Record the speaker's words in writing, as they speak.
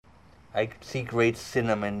I see great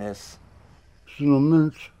cinema in this.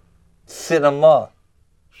 Cinnamon. Cinema.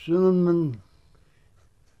 Cinnamon.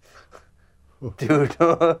 Dude.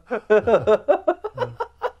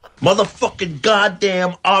 Motherfucking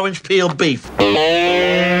goddamn orange peel beef.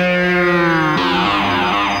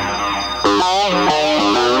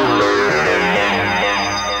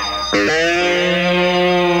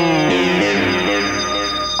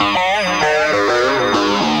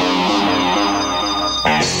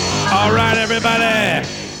 All right, everybody.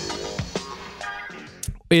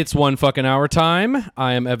 It's 1 fucking hour time.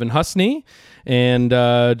 I am Evan Husney, and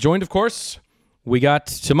joined, of course, we got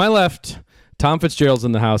to my left, Tom Fitzgerald's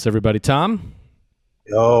in the house, everybody. Tom?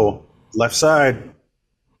 Yo, left side.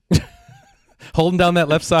 Holding down that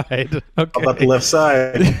left side. Okay. How about the left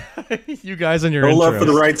side? You guys on your No intros. love for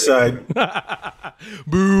the right side.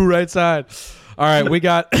 Boo, right side. All right, we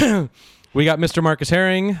got we got Mr. Marcus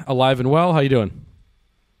Herring, alive and well. How you doing?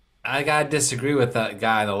 I gotta disagree with that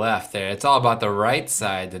guy on the left there. It's all about the right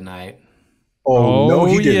side tonight. Oh, no,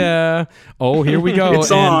 he didn't. Yeah. Oh, here we go.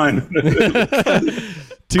 It's And on.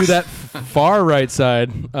 to that far right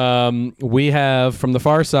side, we have from the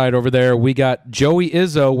far side over there, we got Joey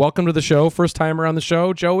Izzo. Welcome to the show. First timer on the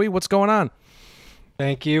show. Joey, what's going on?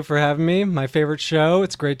 Thank you for having me. My favorite show.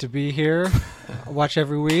 It's great to be here. I watch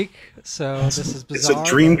every week, so this is It's bizarre. a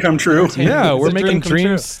dream come true. Yeah, we're a making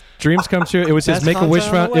dream come dreams come true. It was his Best Make a Wish.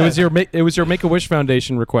 content on the It was your Make a Wish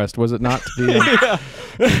Foundation request, was it not? To be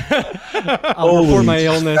I'll report Holy my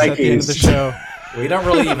illness at the end of the shnikes. show. We don't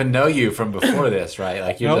really even know you from before this, right?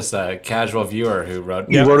 Like you're Nope. just a casual viewer who wrote.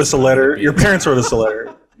 You wrote us a letter. Your parents wrote us a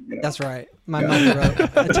letter. That's right. My mother wrote a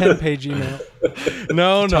 10-page email.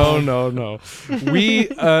 No. We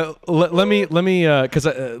let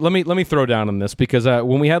me throw down on this because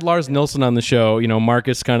when we had Lars Nilsson on the show, you know,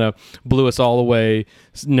 Marcus kind of blew us all away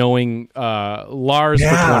knowing Lars for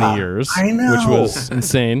 20 years, I know. which was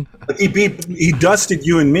insane. Like he dusted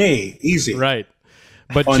you and me easy. Right.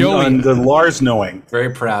 But On the Lars knowing. Very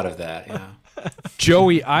proud of that. Yeah.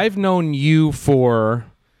 Joey, I've known you for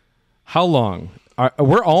how long?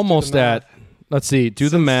 We're almost at, let's see, do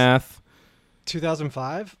the math.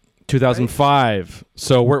 2005? 2005.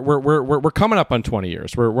 So we're coming up on 20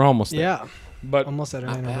 years. We're almost there. Yeah. But Almost at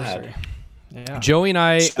our anniversary. Yeah. Joey and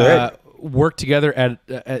I good. worked together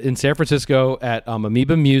in San Francisco at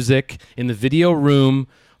Amoeba Music in the video room,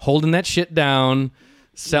 holding that shit down,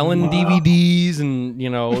 selling DVDs, and you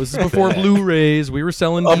know this is before Blu-rays. We were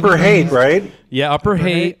selling Upper DVDs. Haight, right? Yeah, Upper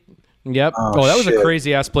Haight. Yep. Oh, that was a shit.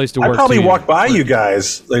 crazy ass place to work. I probably too. walked by you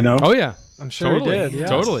guys, you know. Oh yeah, I'm sure totally, he did. Yeah.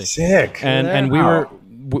 totally. Sick. And Wow.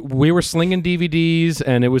 we were slinging DVDs,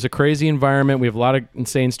 and it was a crazy environment. We have a lot of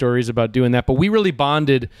insane stories about doing that, but we really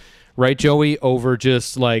bonded, right, Joey, over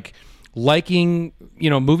just like liking, you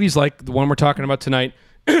know, movies like the one we're talking about tonight,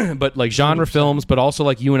 but like genre films, but also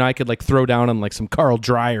like you and I could like throw down on like some Carl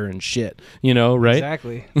Dreyer and shit, you know, right?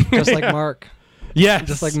 Exactly. Just like Mark. Yeah,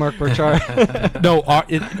 Just like Mark Burchard. No,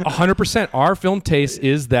 100%. Our film taste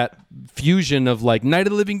is that fusion of like Night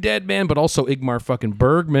of the Living Dead, man, but also Igmar fucking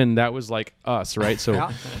Bergman. That was like us, right? So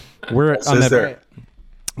we're on Says that there.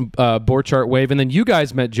 Borchardt wave, and then you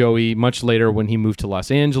guys met Joey much later when he moved to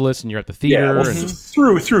Los Angeles, and you're at the Yeah, theater. well,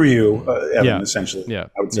 and, through you, Evan, Yeah. essentially. Yeah.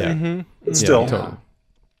 I would say. Yeah. But still. totally.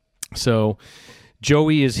 So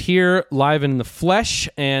Joey is here live in the flesh,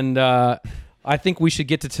 and I think we should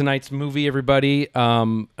get to tonight's movie, everybody.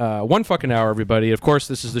 1 fucking hour, everybody. Of course,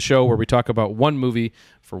 this is the show where we talk about one movie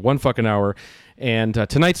for 1 fucking hour. And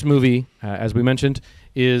tonight's movie, as we mentioned,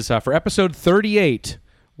 is for episode 38.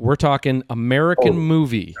 We're talking American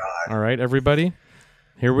Movie. All right, everybody?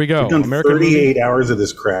 Here we go. We've done American 38 hours of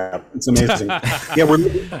this crap. It's amazing.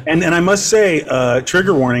 Yeah, and I must say,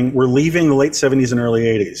 trigger warning, we're leaving the late 70s and early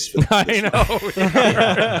 80s. I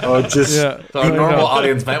know. Oh, just Yeah. So a normal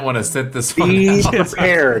audience might want to sit this one be out.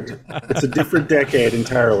 prepared. It's a different decade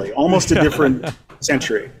entirely. Almost a different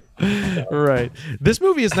century. Right. This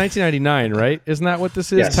movie is 1999, right? Isn't that what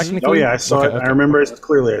this is Yes. technically? Oh, yeah, I saw it. I remember it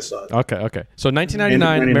clearly. I saw it. Okay. So 1999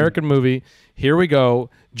 99. American movie. Here we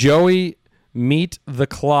go. Joey, meet the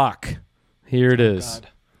clock. Here it is.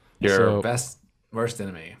 Your So- best worst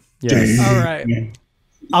enemy. Yes. All right.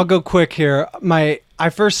 I'll go quick here. I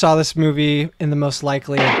first saw this movie in the most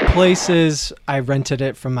likely of places. I rented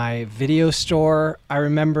it from my video store. I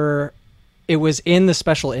remember it was in the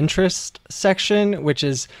special interest section, which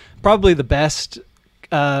is probably the best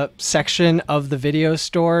section of the video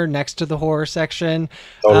store next to the horror section.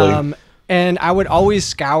 Totally. And I would always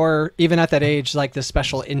scour, even at that age, like the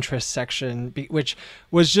special interest section, which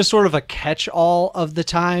was just sort of a catch-all of the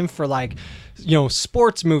time for like, you know,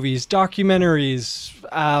 sports movies, documentaries,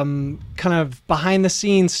 kind of behind the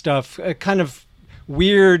scenes stuff, kind of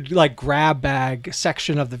weird like grab bag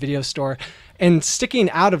section of the video store. And sticking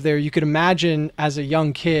out of there, you could imagine as a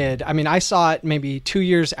young kid. I mean, I saw it maybe 2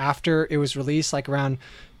 years after it was released, like around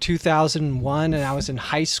 2001, and I was in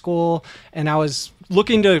high school, and I was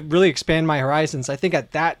looking to really expand my horizons. I think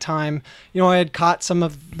at that time, I had caught some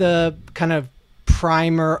of the kind of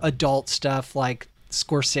primer adult stuff like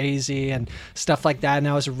Scorsese and stuff like that, and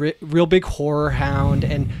I was a real big horror hound,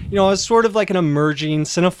 and I was sort of like an emerging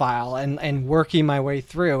cinephile and working my way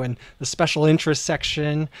through, and the special interest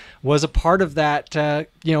section was a part of that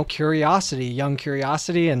young curiosity,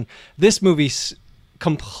 and this movie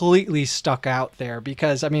completely stuck out there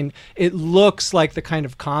because, I mean, it looks like the kind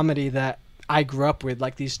of comedy that I grew up with,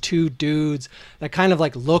 like these two dudes that kind of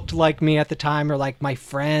like looked like me at the time or like my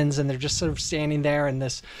friends, and they're just sort of standing there in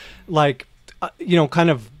this like kind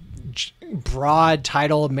of broad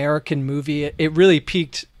title American movie. It really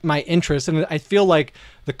piqued my interest, and I feel like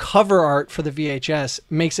the cover art for the VHS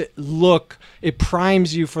makes it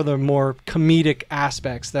primes you for the more comedic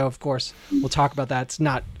aspects, though of course we'll talk about that. It's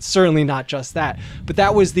certainly not just that, but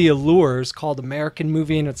that was the allure. It's called American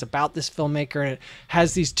Movie, and it's about this filmmaker, and it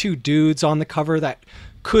has these two dudes on the cover that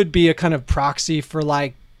could be a kind of proxy for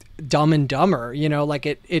like Dumb and Dumber, like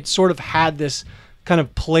it sort of had this kind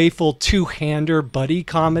of playful two-hander buddy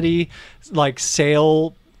comedy like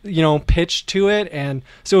sale pitch to it, and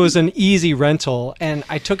so it was an easy rental, and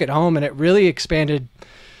I took it home, and it really expanded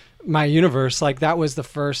my universe. Like that was the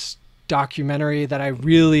first documentary that I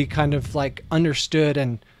really kind of like understood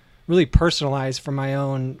and really personalized for my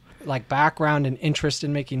own like background and interest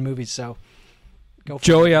in making movies. So go for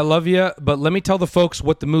Joey, it. I love you, but let me tell the folks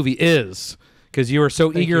what the movie is, because you were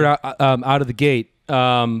so eager out of the gate.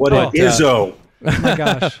 Izzo? Oh my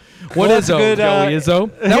gosh. What is Joey Izzo?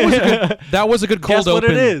 That was a good cold Guess what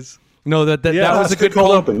open. it is. No, that was a good cold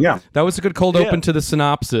open. Yeah, that was a good cold open to the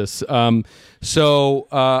synopsis.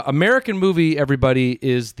 American Movie, everybody,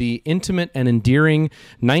 is the intimate and endearing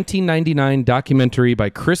 1999 documentary by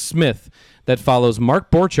Chris Smith that follows Mark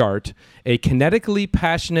Borchardt, a kinetically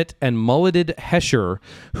passionate and mulleted Hesher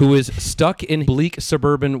who is stuck in bleak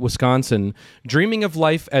suburban Wisconsin, dreaming of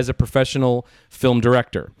life as a professional film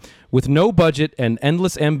director. With no budget and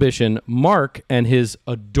endless ambition, Mark and his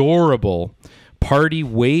adorable, party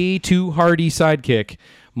way too hardy sidekick,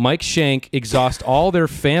 Mike Shank, exhaust all their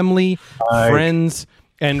family, friends,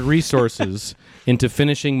 and resources into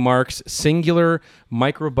finishing Mark's singular,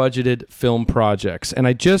 micro-budgeted film projects. And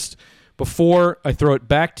before I throw it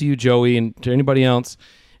back to you, Joey, and to anybody else,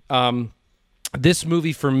 this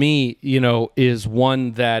movie for me, is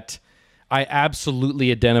one that I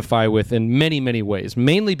absolutely identify with in many, many ways.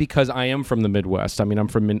 Mainly because I am from the Midwest. I mean, I'm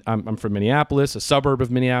from Minneapolis, a suburb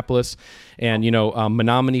of Minneapolis, and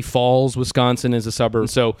Menominee Falls, Wisconsin, is a suburb.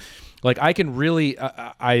 So, like, I can really,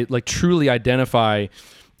 I truly identify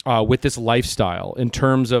with this lifestyle in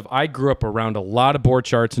terms of I grew up around a lot of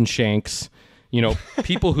Borchardts and Shanks.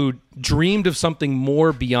 People who dreamed of something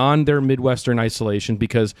more beyond their Midwestern isolation,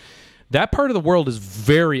 because that part of the world is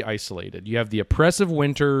very isolated. You have the oppressive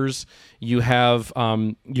winters. You have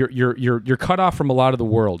you're cut off from a lot of the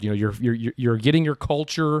world. You're getting your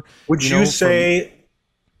culture. Would you say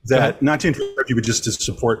that, not to interrupt you, but just to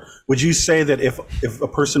support, would you say that if a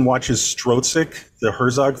person watches Strozik, the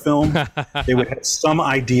Herzog film, they would have some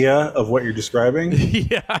idea of what you're describing?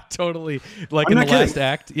 Yeah, totally. Like I'm in the not kidding. last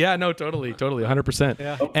act. Yeah, no, totally, 100%.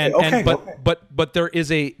 Yeah. But there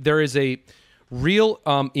is a real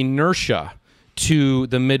inertia to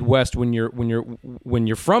the Midwest when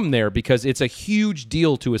you're from there, because it's a huge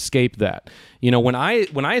deal to escape that. When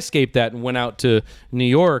I escaped that and went out to New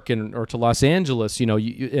York or to Los Angeles, and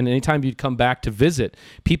anytime you'd come back to visit,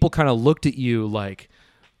 people kind of looked at you like,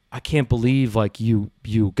 I can't believe like you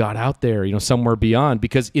got out there, somewhere beyond,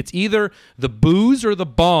 because it's either the booze or the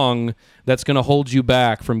bong that's going to hold you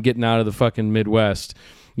back from getting out of the fucking Midwest.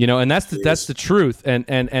 And that's the truth,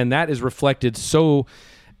 and that is reflected so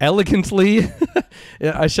elegantly,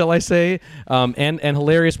 shall I say, and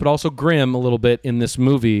hilarious, but also grim a little bit in this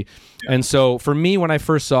movie. Yeah. And so for me, when I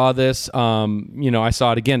first saw this, I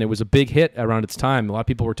saw it again. It was a big hit around its time. A lot of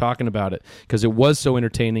people were talking about it because it was so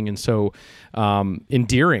entertaining and so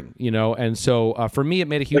endearing. And so for me, it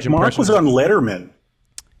made a huge impression. Mark was on Letterman.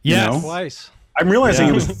 Yes, twice. I'm realizing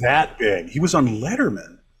he was that big. He was on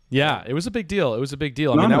Letterman. Yeah, it was a big deal. It was a big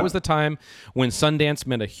deal. I mean, that was the time when Sundance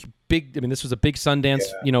meant big. I mean, this was a big Sundance,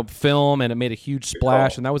 film, and it made a huge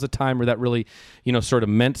splash. And that was a time where that really, sort of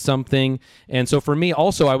meant something. And so for me,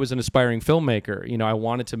 also, I was an aspiring filmmaker. I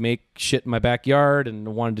wanted to make shit in my backyard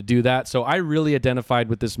and wanted to do that. So I really identified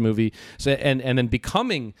with this movie. So and then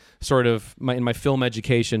becoming sort of in my film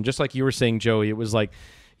education, just like you were saying, Joey, it was like,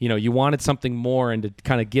 you wanted something more and to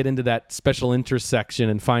kind of get into that special intersection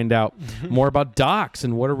and find out more about docs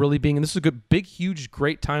and what are really being. And this is a good, big, huge,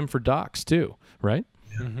 great time for docs too, right?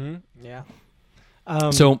 Mm-hmm. Yeah.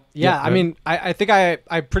 I mean, I think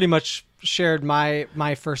I pretty much shared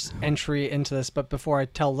my first entry into this, but before I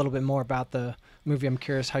tell a little bit more about the movie, I'm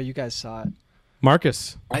curious how you guys saw it.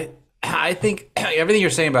 Marcus. I think everything you're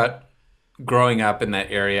saying about growing up in that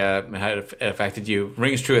area and how it affected you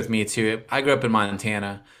rings true with me too. I grew up in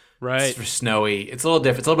Montana. Right. It's snowy. It's a little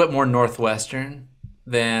different. It's a little bit more northwestern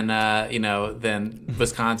than than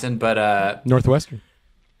Wisconsin, but Northwestern.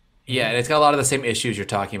 Yeah, and it's got a lot of the same issues you're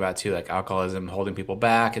talking about too, like alcoholism, holding people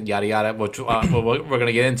back, and yada yada, which we're going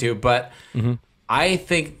to get into. But I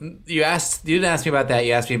think you didn't ask me about that.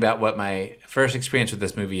 You asked me about what my first experience with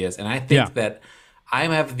this movie is, and I think that I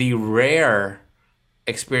have the rare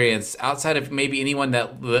experience outside of maybe anyone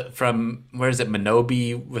that from where is it,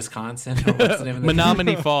 Menominee, Wisconsin? Or what's the name of the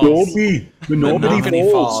Menominee Falls.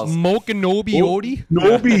 Menominee Falls. Mokenobi.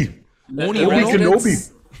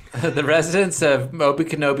 The residents of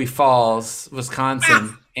Mokenobi Falls,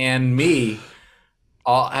 Wisconsin, and me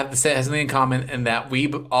all have something in common in that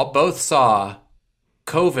we all both saw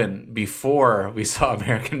Coven before we saw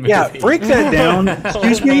American Movie. Yeah, break that down.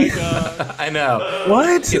 Excuse me. I know.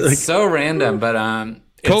 What? It's so random, but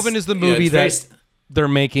Coven is the movie that they're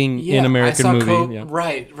making in American Movie.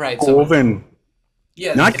 Right. Coven.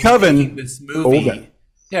 So, not Coven. This movie. Coven.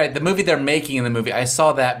 Yeah, the movie they're making in the movie. I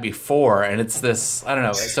saw that before, and it's this. I don't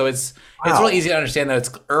know. So it's really easy to understand that it's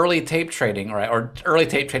early tape trading, right? Or early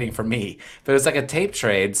tape trading for me, but it's like a tape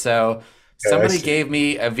trade. So somebody gave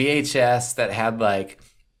me a VHS that had like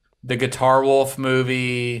the Guitar Wolf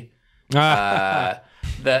movie, the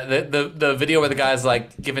video where the guy's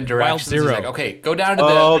like giving directions. He's like, okay, go down to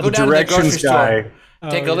the grocery store,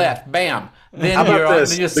 take a left, bam. Then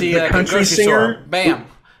you'll see the country grocery singer, store, bam.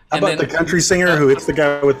 How about the country singer who hits the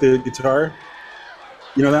guy with the guitar?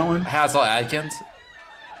 You know that one? Hazel Adkins.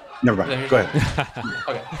 Never mind. Go ahead.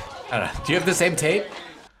 Okay. I don't know. Do you have the same tape?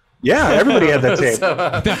 Yeah, everybody had that tape.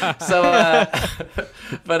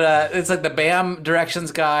 But it's like the BAM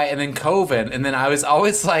directions guy, and then Coven, and then I was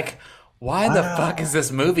always like, why the fuck is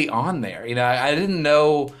this movie on there? I didn't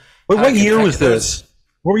know. But what year was this?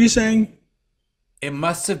 What were you saying? It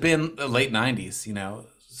must have been the late 90s,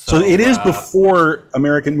 So it is before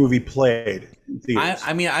American Movie played in theaters.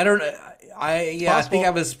 I think I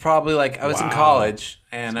was probably I was in college,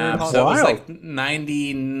 and so it was like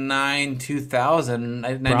 99, 2000,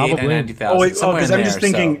 98, 2000. Because I'm just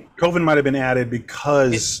thinking Coven might have been added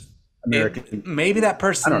because American. Maybe that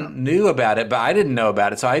person knew about it, but I didn't know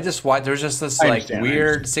about it. So I just watched. There was just this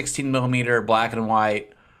weird 16 millimeter black and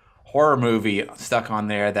white horror movie stuck on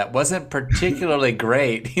there that wasn't particularly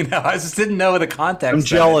great. I just didn't know the context. I'm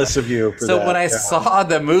jealous of you for that. So when I saw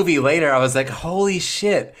the movie later, I was like, holy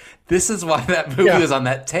shit, this is why that movie was on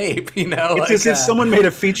that tape. It's as if someone made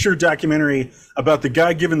a feature documentary about the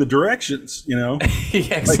guy giving the directions, Yeah,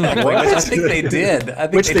 exactly. Which I think they did.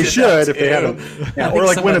 Which they should if they had them. Yeah, or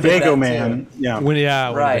like Winnebago Man. Yeah.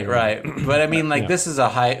 Right. But I mean, this is a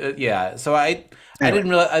high. So I didn't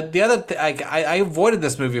realize the other I avoided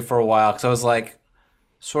this movie for a while because I was like,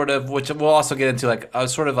 sort of, which we'll also get into. I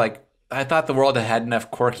was sort of like, I thought the world had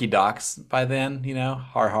enough quirky docs by then,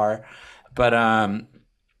 har. But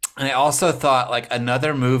and I also thought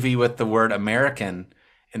another movie with the word American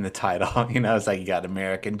in the title. It's like you got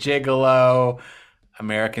American Gigolo,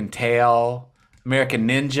 American Tail, American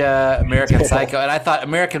Ninja, American Psycho, and I thought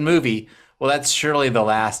American Movie. Well, that's surely the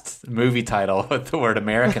last movie title with the word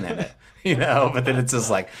American in it. But then it's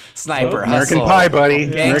just like Sniper, American Hustle, Pie, buddy.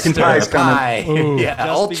 Gangster, American Pie's Pie, coming.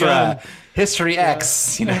 Ultra, History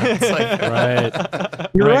X. It's like, right.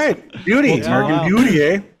 You're right. Beauty, American Beauty,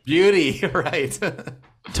 eh? Beauty, right.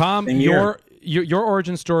 Tom, your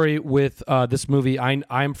origin story with this movie,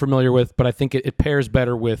 I'm familiar with, but I think it pairs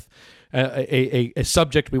better with a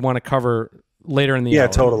subject we want to cover later in the hour. Yeah,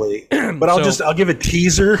 totally. But I'll give a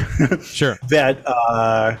teaser. Sure.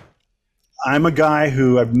 That I'm a guy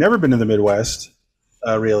who I've never been to the Midwest,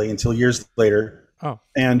 really, until years later. Oh.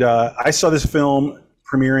 And I saw this film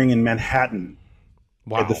premiering in Manhattan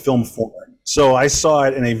at the Film Forum. So I saw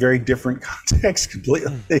it in a very different context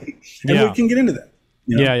completely. And we can get into that.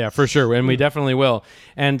 You know? Yeah, for sure, and we definitely will.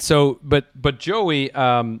 And so, but Joey,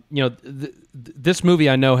 this movie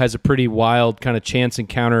I know has a pretty wild kind of chance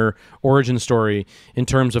encounter origin story in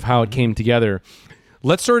terms of how it came together.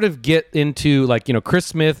 Let's sort of get into Chris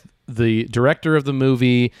Smith, the director of the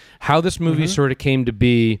movie, how this movie sort of came to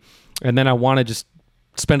be, and then I want to just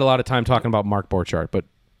spend a lot of time talking about Mark Borchardt. But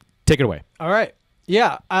take it away. All right.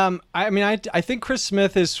 Yeah. I think Chris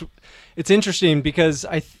Smith it's interesting because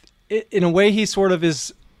in a way he sort of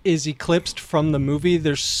is eclipsed from the movie.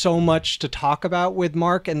 There's so much to talk about with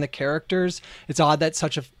Mark and the characters. It's odd that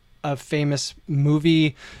such a famous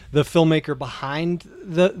movie, the filmmaker behind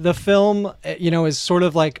the film, is sort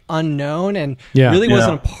of unknown and really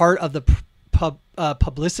wasn't a part of the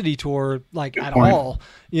publicity tour at all,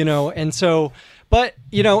 and so, but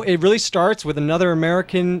it really starts with another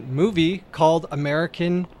American movie called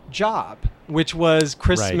American Job, which was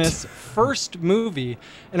Chris Smith's first movie.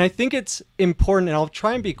 And I think it's important, and I'll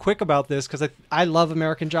try and be quick about this because I love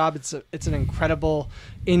American Job. It's an incredible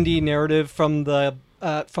indie narrative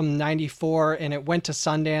from '94, and it went to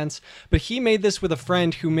Sundance. But he made this with a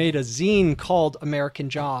friend who made a zine called American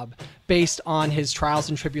Job, based on his trials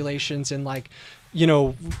and tribulations and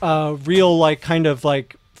real kind of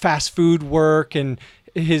fast food work and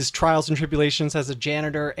his trials and tribulations as a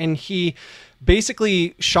janitor. And he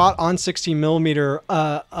basically shot on 16 millimeter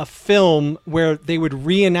a film where they would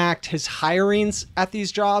reenact his hirings at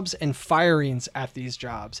these jobs and firings at these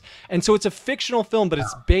jobs. And so it's a fictional film, but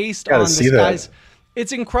it's based on this guy's.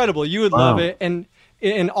 It's incredible. You would love it. And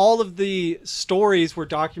all of the stories were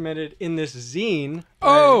documented in this zine.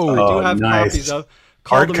 I do have copies of.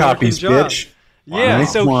 Hard copies, bitch. Yeah,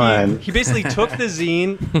 nice. So he basically took the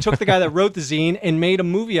zine, took the guy that wrote the zine, and made a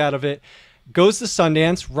movie out of it. Goes to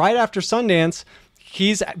Sundance. Right after Sundance,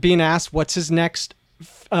 he's being asked what's his next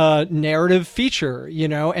narrative feature,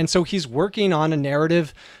 and so he's working on a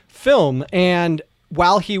narrative film. And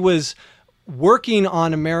while he was working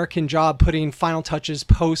on American Job, putting final touches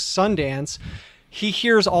post Sundance, he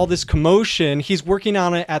hears all this commotion. He's working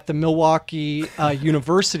on it at the Milwaukee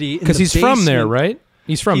University because he's from there, right?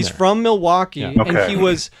 He's from Milwaukee,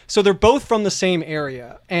 and so they're both from the same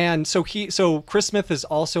area. And so Chris Smith is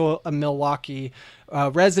also a Milwaukee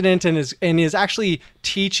resident and is actually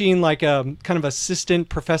teaching a kind of assistant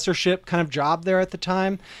professorship kind of job there at the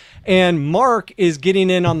time. And Mark is getting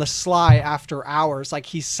in on the sly after hours.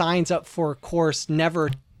 He signs up for a course, never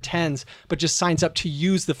attends, but just signs up to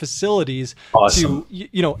use the facilities to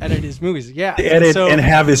edit his movies. Yeah, to edit and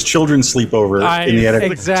have his children sleep over in the edit.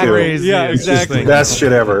 Exactly. Too. Yeah, exactly. It's the best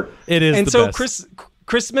shit ever. It is. And the so best.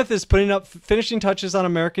 Chris Smith is finishing touches on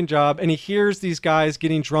American Job, and he hears these guys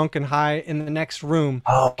getting drunk and high in the next room.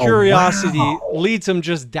 Curiosity leads him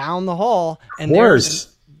just down the hall, and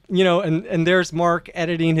there's Mark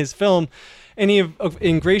editing his film, and he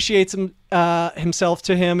ingratiates himself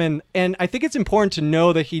to him. And I think it's important to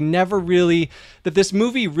know that that this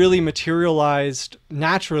movie really materialized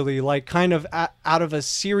naturally, kind of out of a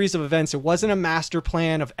series of events. It wasn't a master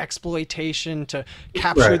plan of exploitation to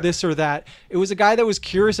capture this or that. It was a guy that was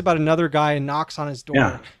curious about another guy and knocks on his door.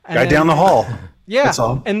 Yeah, guy down the hall. Yeah, that's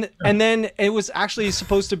all. And then it was actually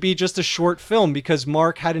supposed to be just a short film because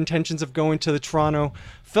Mark had intentions of going to the Toronto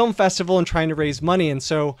Film Festival and trying to raise money. And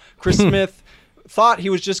so Chris Smith thought he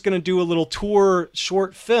was just going to do a little tour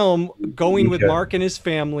short film going with Mark and his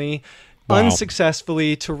family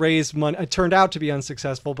unsuccessfully to raise money. It turned out to be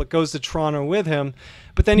unsuccessful, but goes to Toronto with him.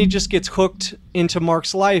 But then he just gets hooked into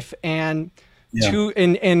Mark's life and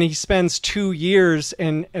he spends 2 years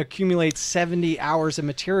and accumulates 70 hours of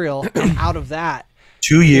material. And out of that,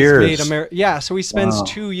 2 years. So he spends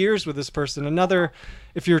 2 years with this person.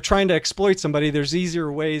 If you're trying to exploit somebody, there's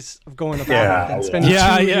easier ways of going about it than spending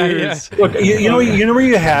 2 years. Look, you know where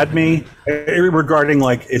you had me regarding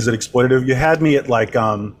is it exploitative? You had me at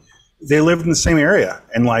they lived in the same area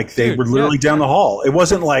and they were literally down the hall. It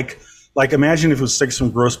wasn't like imagine if it was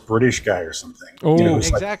some gross British guy or something. Oh,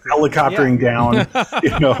 exactly. Helicoptering down.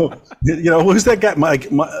 Who's that guy?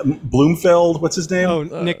 Bloomfield. What's his name? Oh,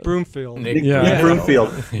 Nick Broomfield. Nick Broomfield.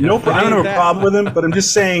 I don't have a problem with him, but I'm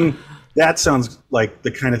just saying. That sounds like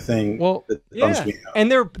the kind of thing that bums me out.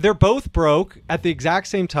 And they're both broke at the exact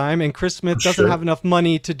same time, and Chris Smith doesn't have enough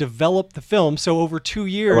money to develop the film. So over 2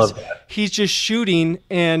 years, he's just shooting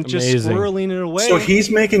and just squirreling it away. So he's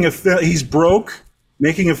making he's broke,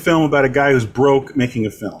 making a film about a guy who's broke making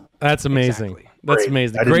a film. That's amazing. Exactly. That's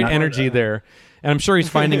amazing. Great energy there. And I'm sure he's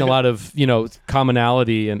finding a lot of,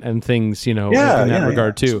 commonality and things, in that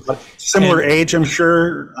regard too. Similar age, I'm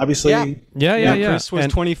sure, obviously. Yeah. Chris was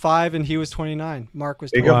 25 and he was 29. Mark was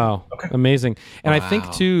 20. Wow. Okay. Amazing. And I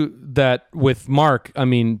think too that with Mark,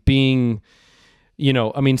 being, you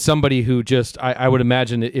know, I mean, somebody who just, I would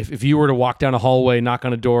imagine if you were to walk down a hallway, knock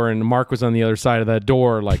on a door, and Mark was on the other side of that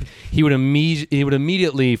door, like he would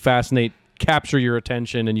immediately capture your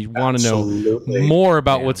attention, and you want to know more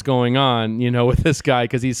about what's going on, you know, with this guy,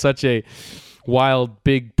 because he's such a wild,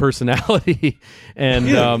 big personality. And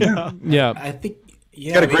I think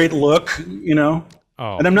he's got a great look, you know.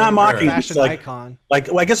 Oh, and I'm not mocking. Fashion icon.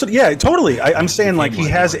 Like, I guess, yeah, totally. I'm saying like he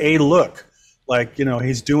has a look. Like, you know,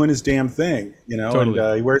 he's doing his damn thing, you know,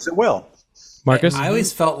 and he wears it well. Marcus? I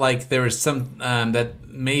always felt like there was some that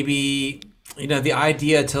maybe, you know, the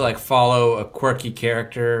idea to like follow a quirky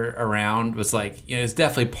character around was like, you know, it's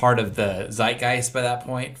definitely part of the zeitgeist by that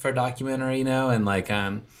point for a documentary, you know, and like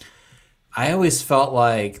I always felt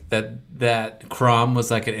like that Crumb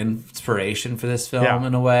was like an inspiration for this film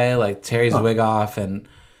in a way, like Terry Zwigoff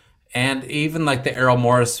and even like the Errol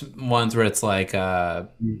Morris ones where it's like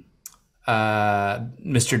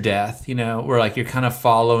Mr. Death, you know, where like you're kind of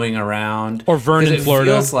following around, or Vernon,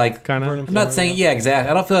 Florida. Feels like kind of. I'm not saying exactly.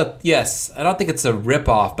 I don't feel like, I don't think it's a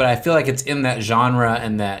ripoff, but I feel like it's in that genre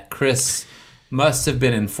and that Chris must have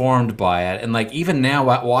been informed by it. And like even now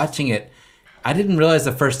watching it, I didn't realize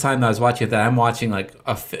the first time that I was watching it that I'm watching like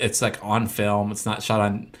it's like on film. It's not shot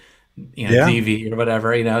on DV or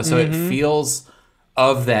whatever, you know. So it feels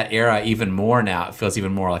of that era even more now. It feels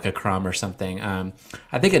even more like a Crumb or something.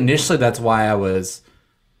 I think initially that's why I was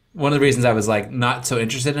one of the reasons I was like not so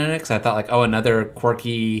interested in it, because I thought like, oh, another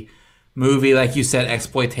quirky movie, like you said,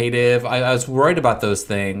 exploitative. I was worried about those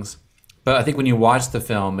things, but I think when you watch the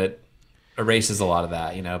film, it erases a lot of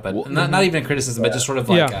that, you know. But not even a criticism, but just sort of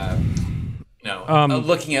like. You know,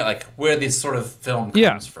 looking at like where this sort of film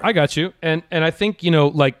comes from. I got you, and I think, you know,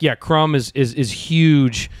 like Crumb is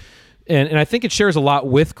huge, and I think it shares a lot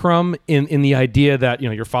with Crumb in the idea that, you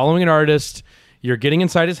know, you're following an artist, you're getting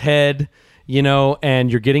inside his head, you know,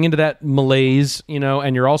 and you're getting into that malaise, you know,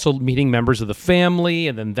 and you're also meeting members of the family,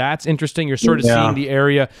 and then that's interesting. You're sort of seeing the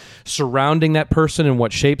area surrounding that person and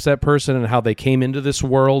what shapes that person and how they came into this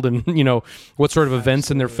world, and, you know, what sort of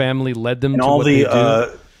events in their family led them to what they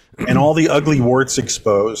do. And all the ugly warts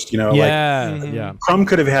exposed, you know. Crumb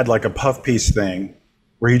could have had like a puff piece thing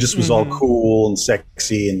where he just was all cool and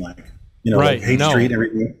sexy and like, you know, like Hate Street and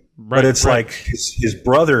everything. But it's like his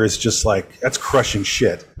brother is just like, that's crushing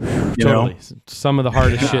shit. You know? Some of the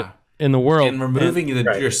hardest shit in the world. And removing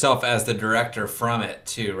yourself as the director from it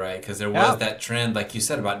too, right? Because there was that trend, like you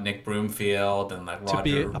said, about Nick Broomfield and like Roger. To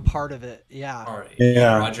be a part of it, Or,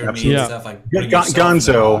 Roger Mead and stuff like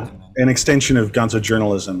Gonzo, an extension of Gonzo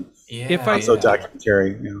journalism.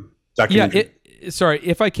 Documentary, you know. Documentary. Sorry,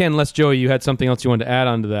 if I can, Les Joey, you had something else you wanted to add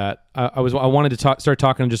on to that. I wanted to start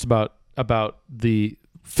talking just about the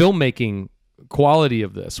filmmaking quality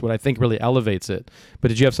of this, what I think really elevates it. But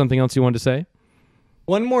did you have something else you wanted to say?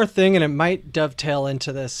 One more thing, and it might dovetail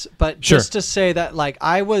into this, but just to say that, like,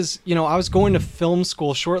 I was going to film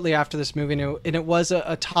school shortly after this movie, and it was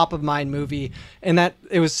a top of mind movie, and that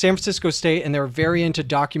it was San Francisco State, and they were very into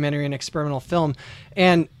documentary and experimental film.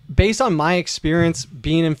 And based on my experience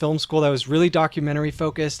being in film school, that was really documentary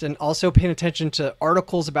focused, and also paying attention to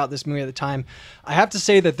articles about this movie at the time, I have to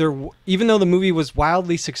say that even though the movie was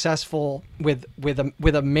wildly successful with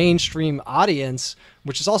a mainstream audience,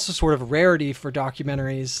 which is also sort of a rarity for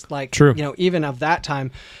documentaries, like, you know, even of that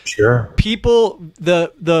time. Sure. People,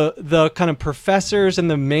 the kind of professors and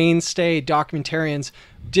the mainstay documentarians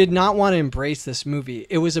did not want to embrace this movie.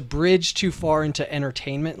 It was a bridge too far into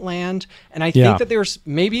entertainment land. And I think that there's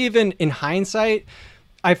maybe even in hindsight,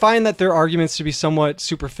 I find that their arguments to be somewhat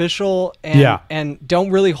superficial and don't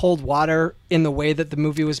really hold water in the way that the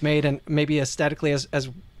movie was made, and maybe aesthetically as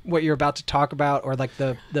what you're about to talk about, or like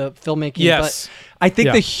the filmmaking. Yes. But I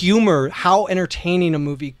think the humor, how entertaining a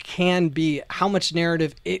movie can be, how much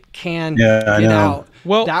narrative it can get out.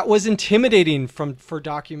 Well, that was intimidating for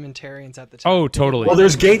documentarians at the time. Oh, totally. Well,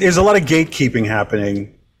 there's a lot of gatekeeping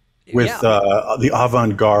happening with the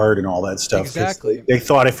avant-garde and all that stuff. Exactly. They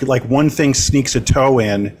thought if like one thing sneaks a toe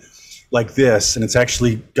in like this, and it's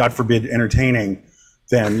actually, God forbid, entertaining,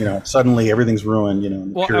 then, you know, suddenly everything's ruined, you know.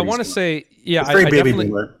 Well, I want to say, I definitely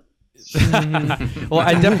well,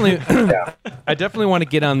 I definitely want to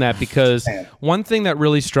get on that, because one thing that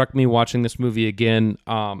really struck me watching this movie again,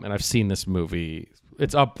 and I've seen this movie,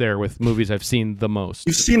 it's up there with movies I've seen the most.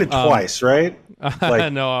 You've seen it twice, right?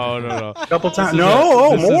 Like, no. A couple times.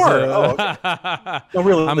 No, more. Okay. No,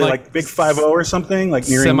 really. I'm like Big 5-0 or something, like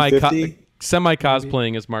nearing 50. Semi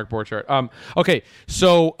cosplaying as Mark Borchardt. Okay,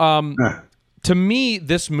 so to me,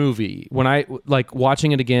 this movie, when I like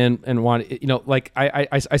watching it again and like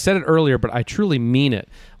I said it earlier, but I truly mean it.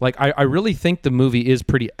 Like I really think the movie is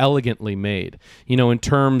pretty elegantly made, you know, in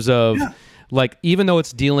terms of like even though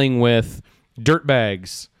it's dealing with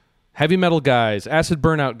dirtbags, heavy metal guys, acid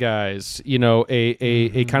burnout guys, you know,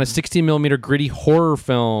 a kind of 16 millimeter gritty horror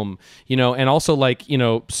film, you know, and also like, you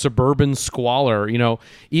know, suburban squalor, you know,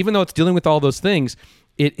 even though it's dealing with all those things,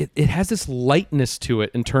 it has this lightness to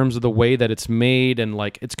it in terms of the way that it's made and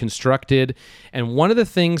like it's constructed. And one of the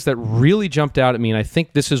things that really jumped out at me, and I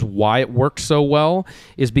think this is why it works so well,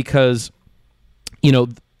 is because, you know,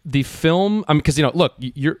 the film, I mean, because, you know, look,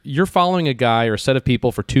 you're following a guy or a set of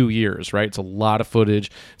people for 2 years, right? It's a lot of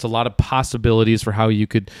footage. It's a lot of possibilities for how you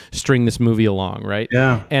could string this movie along, right?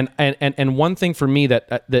 Yeah. And one thing for me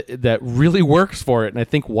that really works for it, and I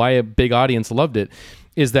think why a big audience loved it,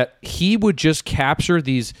 is that he would just capture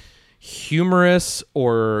these humorous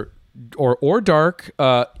or dark,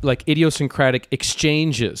 like idiosyncratic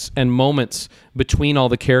exchanges and moments between all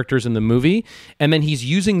the characters in the movie, and then he's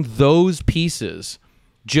using those pieces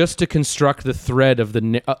just to construct the thread of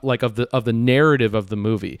the narrative of the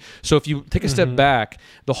movie. So if you take a step back,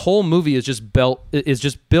 the whole movie is just built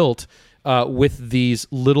with these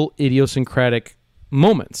little idiosyncratic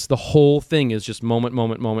moments. The whole thing is just moment.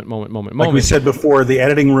 Like we said before, the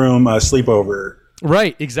editing room sleepover.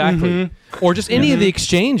 Right, exactly. Or just any of the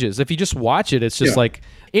exchanges. If you just watch it, it's just like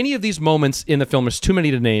any of these moments in the film. There's too many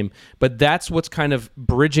to name, but that's what's kind of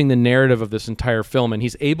bridging the narrative of this entire film. And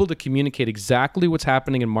he's able to communicate exactly what's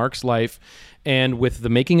happening in Mark's life and with the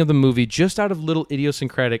making of the movie just out of little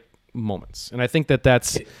idiosyncratic moments. And I think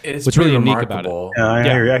that's what's really unique about it. Yeah, I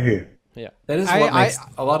hear you. Yeah. That is what makes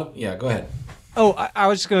a lot of... Yeah, go ahead. Oh, I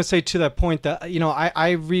was just going to say to that point that, you know,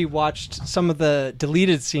 I rewatched some of the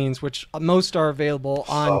deleted scenes, which most are available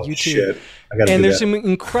on YouTube. Shit. I gotta and do there's that. some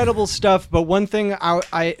incredible stuff. But one thing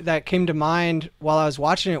I that came to mind while I was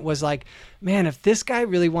watching it was like, man, if this guy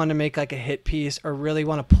really wanted to make like a hit piece or really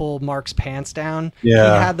want to pull Mark's pants down, he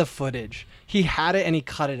had the footage. He had it and he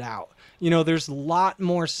cut it out. You know, there's a lot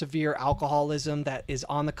more severe alcoholism that is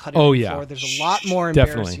on the cutting room floor. There's a lot more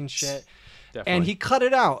embarrassing shit. Definitely. And he cut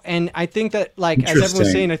it out. And I think that, like, as everyone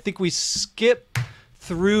was saying, I think we skip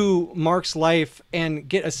through Mark's life and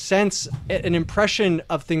get a sense, an impression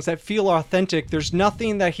of things that feel authentic. There's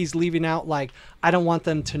nothing that he's leaving out, like, I don't want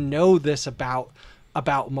them to know this about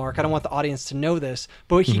Mark. I don't want the audience to know this.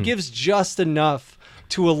 But he gives just enough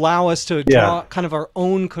to allow us to draw kind of our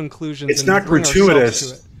own conclusions. It's not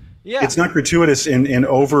gratuitous. Yeah. It's not gratuitous in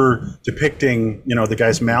over depicting, you know, the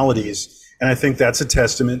guy's maladies. And I think that's a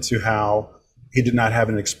testament to how he did not have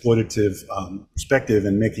an exploitative perspective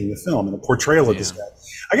in making the film and the portrayal of this guy.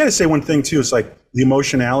 I got to say one thing too. It's like the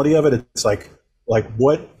emotionality of it. It's like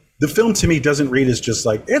what the film to me doesn't read as just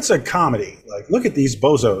like, it's a comedy. Like, look at these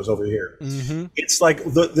bozos over here. It's like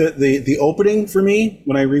the opening for me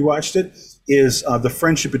when I rewatched it is the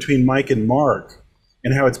friendship between Mike and Mark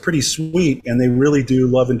and how it's pretty sweet and they really do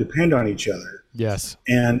love and depend on each other. Yes.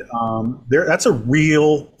 And that's a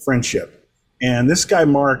real friendship. And this guy,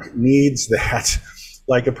 Mark, needs that.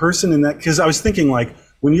 Like a person in that, because I was thinking like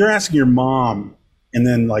when you're asking your mom and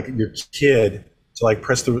then like your kid to like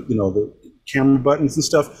press the, you know, the camera buttons and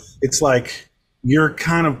stuff, it's like you're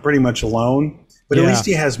kind of pretty much alone, but at least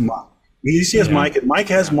he has Mike. At least he has Mike and Mike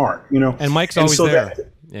has Mark, you know. And Mike's always there.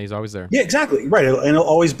 Yeah, he's always there. Yeah, exactly. Right. And he'll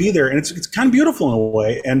always be there. And it's kind of beautiful in a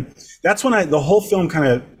way. And that's when the whole film kind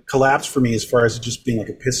of collapsed for me as far as it just being like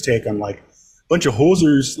a piss take on like a bunch of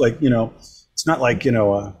hosers, like, you know. It's not like, you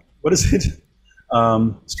know, what is it?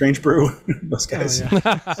 Strange Brew, those guys. You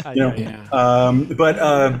know?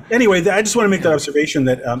 But anyway, I just want to make that observation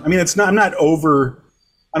that, I mean, it's not, I don't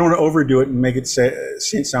want to overdo it and make it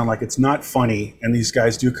sound like it's not funny. And these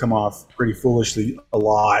guys do come off pretty foolishly a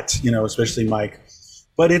lot, you know, especially Mike.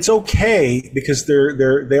 But it's okay because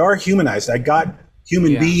they are humanized. I got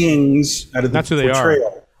human beings out of the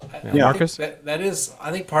portrayal. Yeah. Marcus? That is,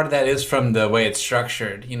 I think part of that is from the way it's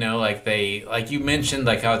structured, you know, like you mentioned,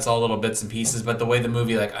 like how it's all little bits and pieces, but the way the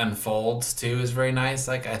movie like unfolds too is very nice.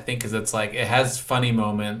 Like, I think cause it's like, it has funny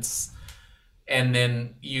moments and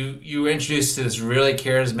then you introduce this really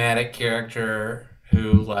charismatic character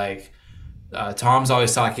who like, Tom's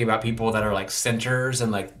always talking about people that are like centers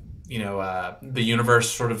and like, you know, the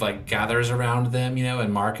universe sort of like gathers around them, you know,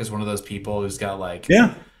 and Mark is one of those people who's got like,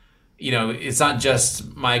 you know, it's not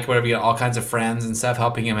just Mike, whatever, you got all kinds of friends and stuff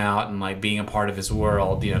helping him out and like being a part of his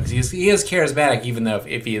world, you know, because he is charismatic, even though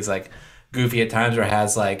if he is like goofy at times or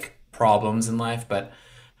has like problems in life. But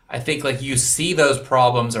I think like you see those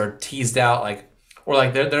problems are teased out, like, or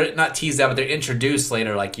like they're not teased out, but they're introduced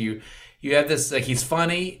later. Like you have this, like, he's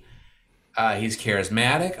funny, he's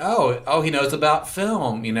charismatic. Oh, he knows about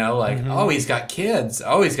film, you know, like, oh, he's got kids.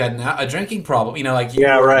 Oh, he's got a drinking problem, you know, like,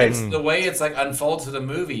 right. It's the way it's like unfolds to the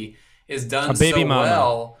movie is done a baby so mama.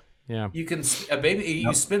 well Yeah. You can a baby.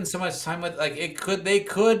 You spend so much time with like it.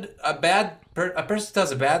 A person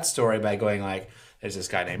tells a bad story by going like, "There's this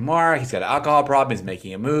guy named Mark. He's got an alcohol problem. He's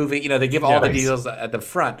making a movie." You know, they give all the details at the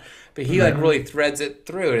front, but he like really threads it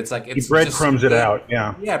through. And it's like He breadcrumbs it out.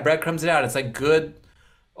 Yeah. Yeah, breadcrumbs it out. It's like good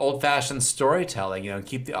old-fashioned storytelling. You know,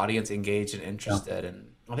 keep the audience engaged and interested. And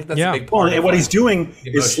I think that's a big part. Well, what he's doing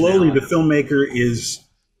is slowly the filmmaker is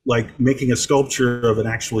like making a sculpture of an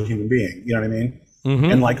actual human being. You know what I mean? Mm-hmm.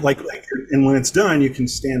 And like, and when it's done, you can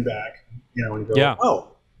stand back, you know, and go,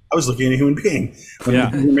 "Oh, I was looking at a human being when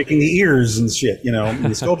you're making the ears and shit, you know, in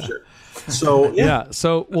the sculpture." So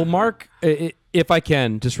So, well, Mark, if I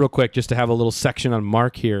can, just real quick, just to have a little section on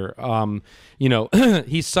Mark here. You know,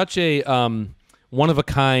 he's such a one of a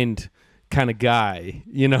kind of guy,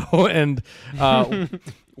 you know, and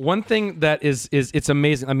one thing that is it's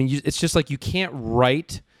amazing. I mean, it's just like you can't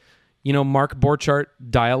write, you know, Mark Borchardt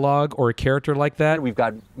dialogue or a character like that. We've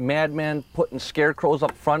got madmen putting scarecrows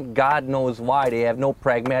up front. God knows why. They have no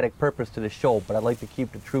pragmatic purpose to the show, but I'd like to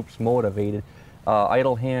keep the troops motivated.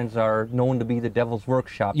 Idle hands are known to be the devil's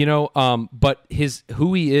workshop. You know, but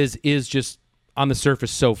who he is just on the surface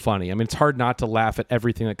so funny. I mean, it's hard not to laugh at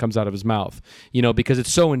everything that comes out of his mouth, you know, because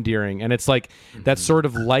it's so endearing. And it's like that sort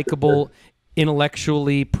of likable,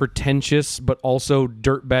 intellectually pretentious but also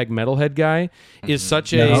dirtbag metalhead guy is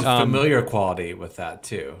such a familiar quality with that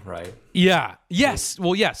too, right? Yes,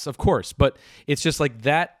 of course, but it's just like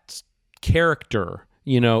that character,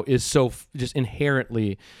 you know, is so just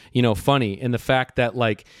inherently, you know, funny. And the fact that,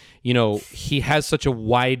 like, you know, he has such a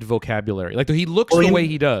wide vocabulary, like he looks the way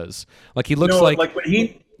he does, like he looks like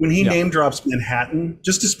when he name drops Manhattan,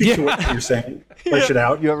 just to speak to what you're saying, flesh it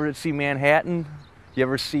out. You ever see Manhattan? You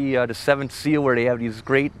ever see The Seventh Seal, where they have these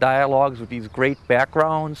great dialogues with these great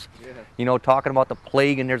backgrounds? Yeah. You know, talking about the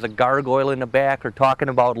plague and there's a gargoyle in the back, or talking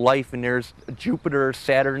about life and there's Jupiter or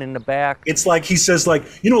Saturn in the back. It's like he says, like,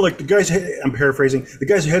 you know, like the guy's head, I'm paraphrasing, the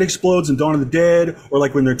guy's head explodes in Dawn of the Dead, or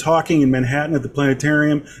like when they're talking in Manhattan at the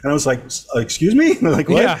planetarium. And I was like, excuse me? Like,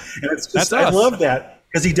 what? Yeah. And it's just, I love that,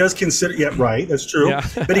 because he does consider, that's true. Yeah.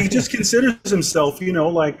 But he just considers himself, you know,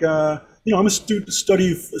 like, you know, I'm a student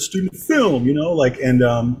of film, you know, like, and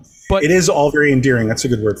but it is all very endearing. That's a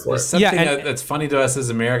good word for it. Something that's funny to us as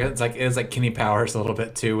Americans. It's like Kenny Powers a little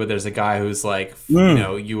bit too, where there's a guy who's like, you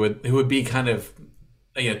know, who would be kind of,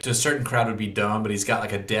 you know, to a certain crowd would be dumb, but he's got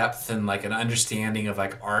like a depth and like an understanding of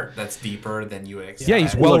like art that's deeper than you would expect. Yeah,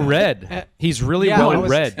 he's well read. He's really well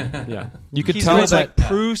read. Yeah, you could tell that, like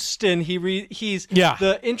Proust, and he's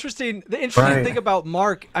the interesting thing about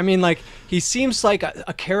Mark. I mean, like, he seems like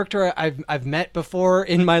a character I've met before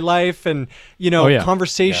in my life, and you know,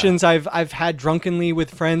 conversations I've had drunkenly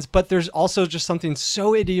with friends. But there's also just something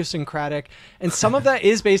so idiosyncratic, and some of that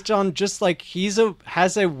is based on just like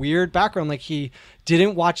has a weird background. Like, he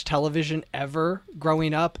didn't watch television ever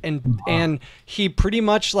growing up, and he pretty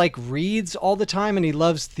much like reads all the time, and he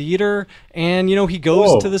loves theater, and you know, he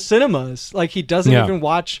goes to the cinemas. Like, he doesn't even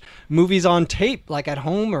watch movies on tape, like at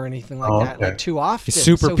home or anything like that, like too often. He's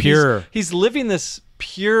super pure. He's living this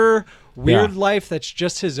pure weird life that's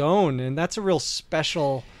just his own, and that's a real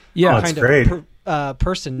special kind of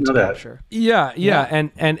person to capture.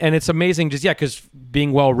 And it's amazing, just because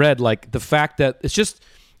being well read, like the fact that it's just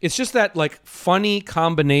that like funny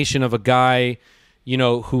combination of a guy, you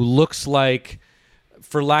know, who looks like,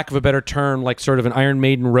 for lack of a better term, like sort of an Iron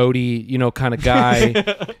Maiden roadie, you know, kind of guy,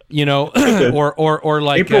 you know, or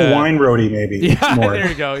like April Wine roadie, maybe. Yeah, more. There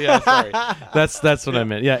you go. Yeah, sorry, that's what I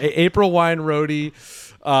meant. Yeah, April Wine roadie,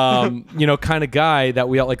 you know, kind of guy that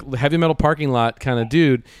we all like, heavy metal parking lot kind of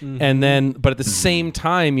dude. And then, but at the same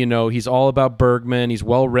time, you know, he's all about Bergman. He's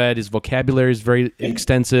well read. His vocabulary is very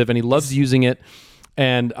extensive, and he loves using it.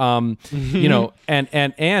 And you know,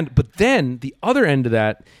 but then the other end of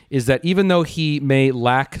that is that even though he may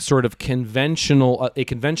lack sort of a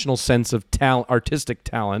conventional sense of talent, artistic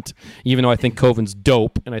talent, even though I think Coven's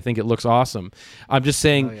dope and I think it looks awesome, I'm just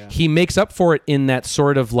saying he makes up for it in that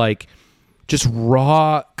sort of like just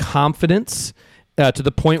raw confidence. To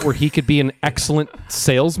the point where he could be an excellent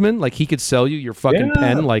salesman, like he could sell you your fucking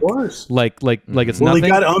pen, like it's nothing.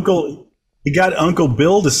 He got Uncle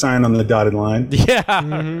Bill to sign on the dotted line.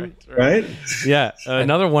 Yeah, right. Yeah,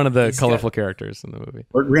 another one of the colorful characters in the movie.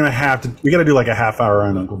 We got to do like a half hour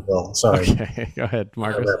on Uncle Bill. Sorry. Okay, go ahead,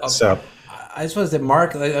 Marcus. I just want to say,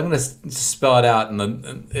 Mark. I'm going to spell it out,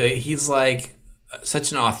 and he's like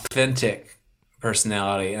such an authentic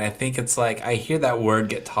personality, and I think it's like I hear that word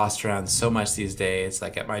get tossed around so much these days,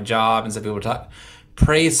 like at my job, and some people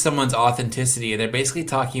praise someone's authenticity, and they're basically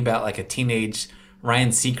talking about like a teenage Ryan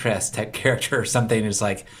Seacrest type character or something. Is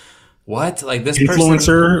like, what? Like this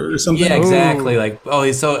influencer or something? Yeah, exactly. Ooh. Like, oh,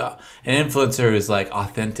 he's so an influencer who's like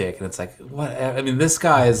authentic, and it's like, what? I mean, this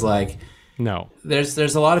guy is like, no. There's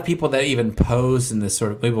a lot of people that even pose in this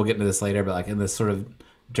sort of. Maybe we'll get into this later, but like in this sort of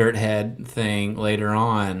dirt head thing later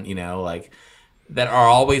on, you know, like that are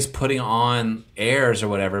always putting on airs or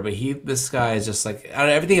whatever. But this guy is just like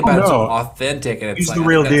everything about it's so authentic, and it's he's like, the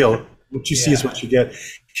real deal. What you see is what you get.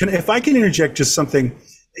 If I can interject just something,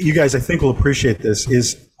 you guys I think will appreciate this,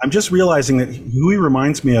 is I'm just realizing that who he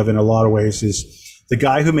reminds me of in a lot of ways is the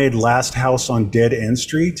guy who made Last House on Dead End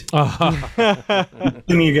Street.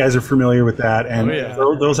 Assuming you guys are familiar with that. And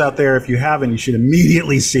those out there, if you haven't, you should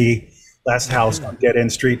immediately see Last House on Dead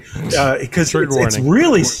End Street. Because it's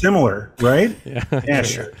really similar, right? Yeah,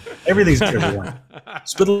 sure. Everything's trigger warning.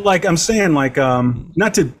 But like I'm saying, like,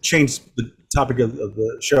 not to change the topic of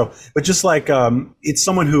the show, but just like it's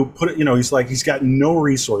someone who he's got no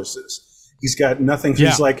resources, he's got nothing.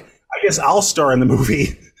 He's like, I guess I'll star in the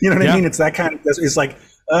movie. You know what I mean? It's that kind of. It's like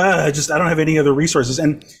I don't have any other resources,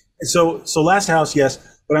 and so Last House,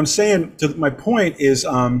 yes. But I'm saying my point is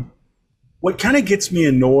what kind of gets me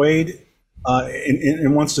annoyed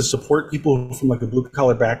and wants to support people from like a blue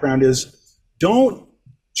collar background is don't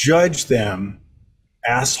judge them,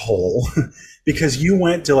 asshole. Because you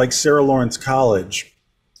went to like Sarah Lawrence College,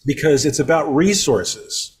 because it's about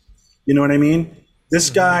resources. You know what I mean?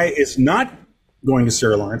 This guy is not going to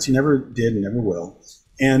Sarah Lawrence. He never did and never will.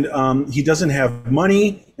 And he doesn't have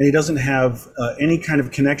money, and he doesn't have any kind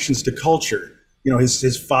of connections to culture. You know,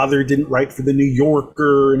 his father didn't write for the New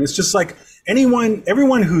Yorker. And it's just like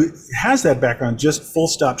everyone who has that background, just full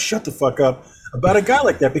stop, shut the fuck up about a guy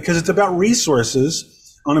like that, because it's about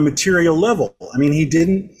resources on a material level. I mean, he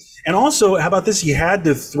didn't. And also, how about this? He had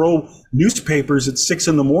to throw newspapers at 6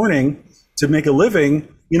 a.m. to make a living,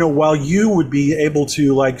 you know, while you would be able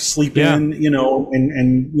to like sleep in, you know,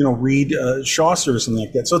 and you know, read Chaucer or something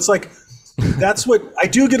like that. So it's like, that's what I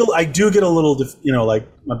do get a little, you know, like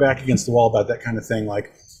my back against the wall about that kind of thing.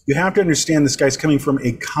 Like, you have to understand this guy's coming from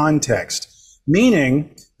a context,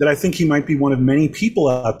 meaning that I think he might be one of many people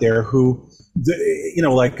out there who, you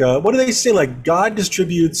know, like, what do they say? Like, God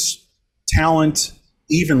distributes talent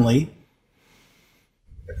evenly,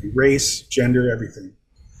 race, gender, everything,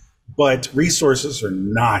 but resources are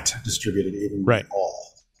not distributed evenly at all.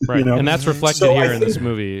 Right, you know? And that's reflected here in this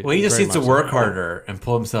movie. Well, he just needs to work harder and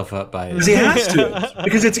pull himself up by it. Because he has to,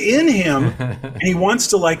 because it's in him, and he wants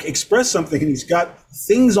to like express something, and he's got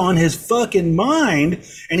things on his fucking mind,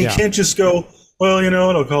 and he can't just go, well, you know,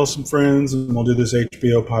 I'll call some friends and we'll do this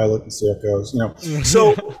HBO pilot and see how it goes. You know,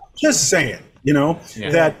 so just saying, you know,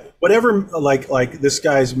 that. Whatever like this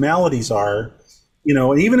guy's maladies are, you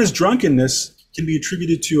know, and even his drunkenness can be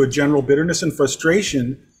attributed to a general bitterness and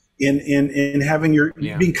frustration in having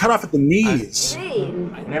being cut off at the knees.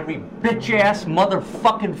 And every bitch ass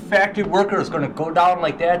motherfucking factory worker is gonna go down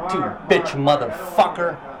like that too, bitch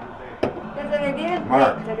motherfucker.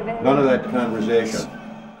 Mark, none of that conversation.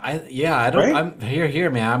 I'm here,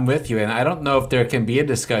 man. I'm with you, and I don't know if there can be a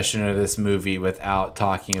discussion of this movie without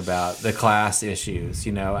talking about the class issues.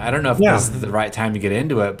 You know, I don't know if this is the right time to get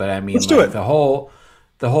into it, but I mean, the whole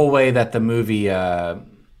way that the movie,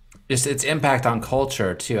 just its impact on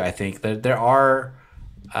culture too. I think that there are,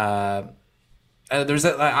 I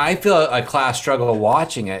feel a class struggle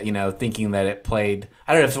watching it. You know, thinking that it played.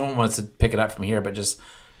 I don't know if someone wants to pick it up from here, but just.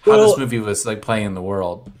 How this movie was like playing in the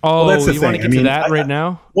world. Oh, that's the thing. Want to get to that right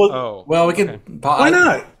now? Well, we can. Why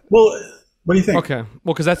not? Well, what do you think? Okay.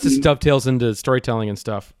 Well, because that just dovetails into storytelling and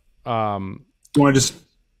stuff. You want to just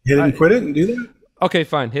hit it and quit it and do that? Okay,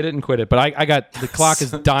 fine. Hit it and quit it. But I got the clock is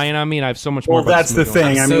dying on me, and I have so much more. Well, that's the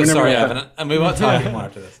thing. I'm so sorry, Evan. And we won't talk anymore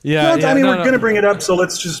after this. Yeah. I mean, we're going to bring it up, so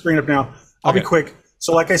let's just bring it up now. I'll be quick.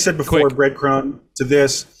 So, like I said before, breadcrumb to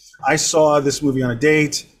this. I saw this movie on a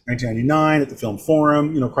date. 1999 at the Film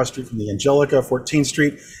Forum, you know, across the street from the Angelica, 14th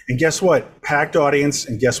Street. And guess what? Packed audience.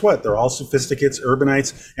 And guess what? They're all sophisticates,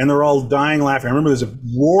 urbanites, and they're all dying laughing. I remember there's a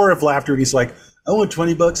roar of laughter, and he's like, I won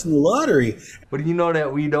 $20 in the lottery. But you know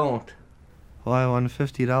that we don't. Well, I won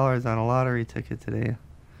 $50 on a lottery ticket today,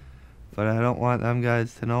 but I don't want them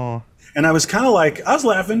guys to know. And I was kind of like, I was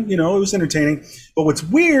laughing, you know, it was entertaining. But what's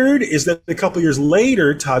weird is that a couple years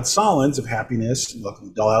later, Todd Solondz of Happiness,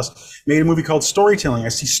 Welcome to Dollhouse, made a movie called Storytelling. I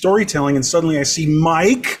see Storytelling, and suddenly I see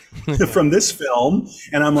Mike from this film,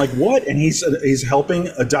 and I'm like, what? And he's helping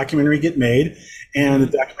a documentary get made, and the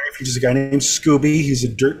documentary features a guy named Scooby. He's a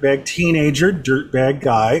dirtbag teenager, dirtbag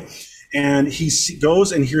guy, and he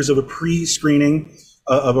goes and hears of a pre-screening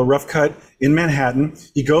of a rough cut in Manhattan.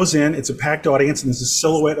 He goes in, it's a packed audience, and there's a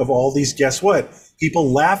silhouette of all these, guess what?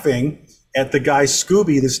 People laughing at the guy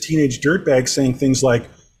Scooby, this teenage dirtbag, saying things like,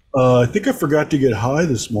 I think I forgot to get high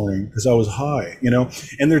this morning because I was high, you know,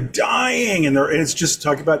 and they're dying, and it's just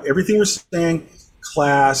talking about everything we're saying,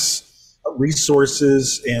 class,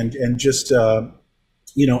 resources, and just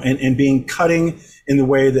you know, and being cutting in the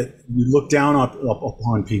way that you look down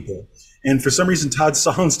upon people. And for some reason, Todd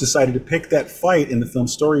Solondz decided to pick that fight in the film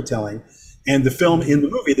storytelling. And the film in the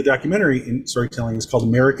movie, the documentary in storytelling, is called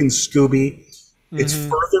American Scooby. It's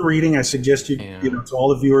further reading. I suggest you know, to all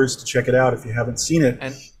the viewers to check it out if you haven't seen it.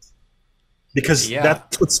 Because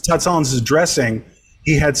that's what Todd Solondz is addressing.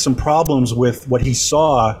 He had some problems with what he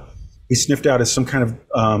saw. He sniffed out as some kind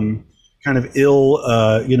of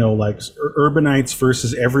ill, you know, like urbanites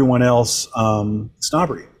versus everyone else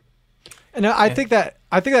snobbery. And I think that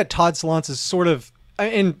Todd Solondz is sort of,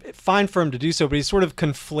 and fine for him to do so, but he's sort of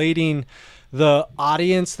conflating the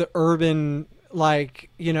audience, the urban, like,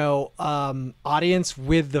 you know, audience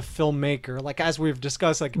with the filmmaker. Like, as we've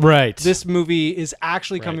discussed, like, this movie is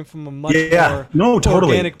actually coming from a much more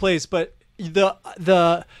organic place. But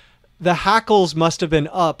the hackles must have been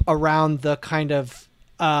up around the kind of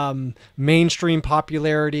mainstream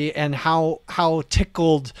popularity and how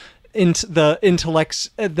tickled into the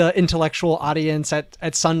intellectual audience at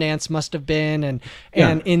Sundance must have been, and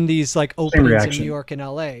in these like openings in New York and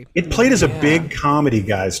LA. It played as a big comedy,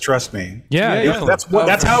 guys. Trust me. Yeah.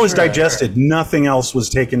 That's how it was digested. Nothing else was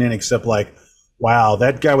taken in except like, wow,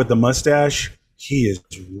 that guy with the mustache, he is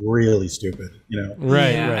really stupid. You know.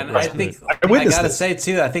 Right. And I think I gotta say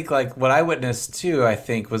too, I think like what I witnessed too, I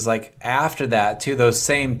think was like after that too, those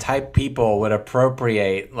same type people would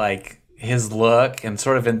appropriate like his look and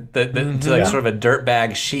sort of sort of a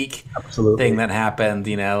dirtbag chic thing that happened,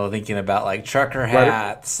 you know, thinking about like trucker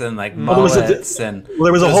hats and like mullets and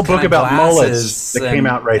there was a whole book about mullets that came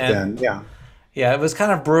out then. Yeah, it was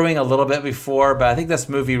kind of brewing a little bit before, but I think this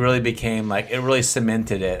movie really became like, it really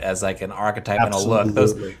cemented it as like an archetype and a look.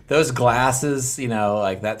 Those glasses, you know,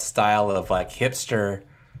 like that style of like hipster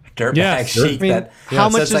dirtbag chic. I mean, how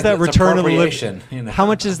much is that Return of the Living? You know? How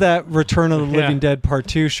much is that Return of the Living Dead Part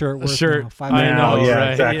 2 shirt worth? Sure, I know,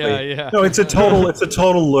 exactly. No, it's a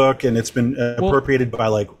total look, and it's been appropriated by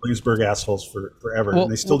like Williamsburg assholes forever, and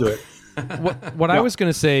they still do it. What I was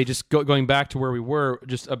going to say, just going back to where we were,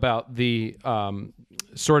 just about the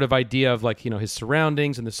sort of idea of like, you know, his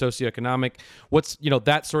surroundings and the socioeconomic, what's, you know,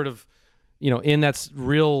 that sort of, you know, in that's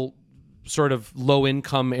real sort of low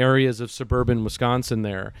income areas of suburban Wisconsin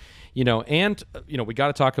there, you know, and, you know, we got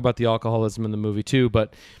to talk about the alcoholism in the movie too.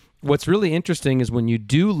 But what's really interesting is when you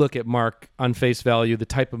do look at Mark on face value, the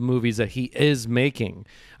type of movies that he is making,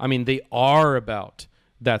 I mean, they are about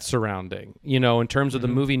that surrounding, you know, in terms of the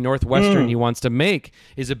movie Northwestern he wants to make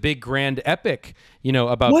is a big grand epic, you know,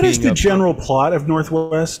 about what is the general plot of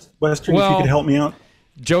Northwestern, if you could help me out.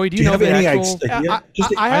 Joey, do you know have the any actual idea?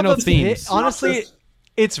 I know themes. Honestly,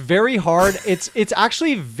 it's very hard. It's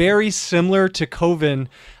actually very similar to Coven.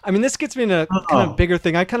 I mean, this gets me into kind of bigger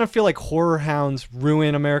thing. I kind of feel like horror hounds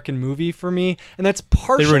ruin American movie for me, and that's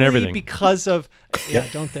partially because of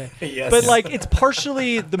don't they? Yes. But like, it's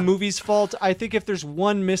partially the movie's fault. I think if there's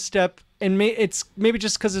one misstep, and it's maybe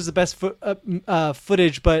just because it's the best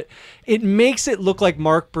footage, but it makes it look like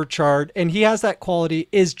Mark Burchard, and he has that quality,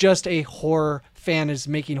 is just a horror fan is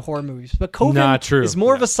making horror movies. But Coven is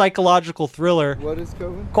more of a psychological thriller. What is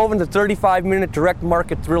Coven? Coven's a 35-minute direct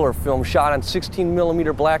market thriller film shot on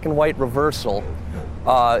 16mm black and white reversal.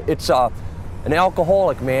 It's an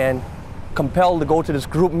alcoholic man compelled to go to this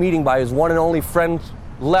group meeting by his one and only friend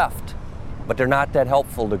left, but they're not that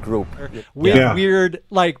helpful, the group. Weird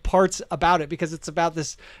like parts about it, because it's about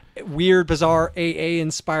this weird, bizarre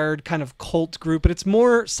AA-inspired kind of cult group, but it's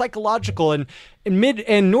more psychological, and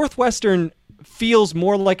Northwestern feels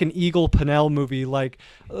more like an Eagle Pennell movie, like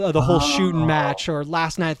the whole shooting match or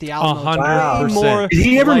Last Night at the Alamo. 100%. Did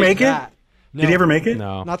he ever make it? No. Did he ever make it?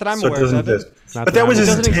 No. Not that I'm So it aware doesn't of. exist. But that was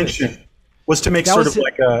his intention, was to make sort of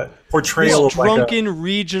like a portrayal of drunken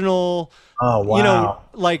regional. Oh wow! You know,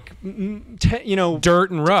 like you know,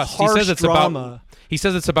 dirt and rust. He says it's drama. about. He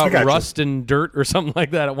says it's about rust and dirt or something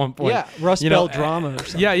like that at one point. Yeah, Rust Belt drama. Or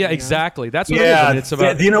something, yeah, exactly. That's what it is. And it's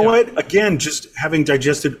about. You know what? Again, just having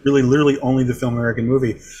digested really, literally only the film American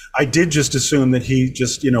movie, I did just assume that he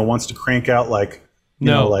just wants to crank out like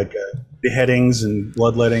beheadings and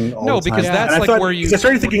bloodletting. All the time. Because that's like where you. I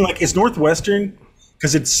started thinking like, is Northwestern,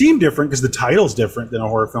 because it seemed different because the title's different than a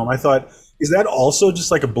horror film. I thought, is that also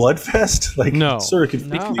just like a blood fest? Like, No. sort of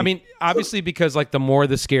confused No. me. I mean, obviously, because like the more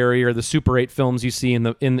the scarier the Super 8 films you see in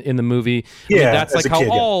the movie, I mean, Yeah, that's as like a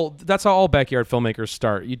kid, that's how all backyard filmmakers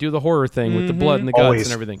start. You do the horror thing with the blood and the guts Always,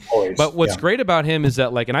 and everything. always, But what's yeah. great about him is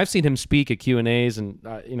that, like, and I've seen him speak at Q&As and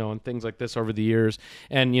and things like this over the years,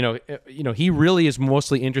 and he really is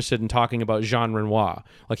mostly interested in talking about Jean Renoir.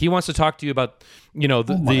 Like, he wants to talk to you about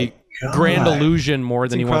the grand illusion more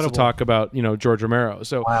than he wants to incredible. talk about George Romero.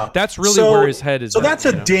 So Wow. that's really So- where his head is. So at, that's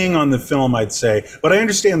a ding on the film, I'd say. But I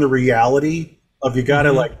understand the reality of you got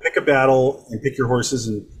to like pick a battle and pick your horses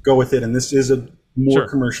and go with it. And this is a more Sure.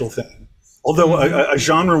 commercial thing. Although a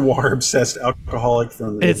genre war obsessed alcoholic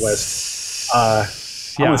from the Midwest. I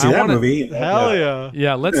want to see that movie. Hell yeah.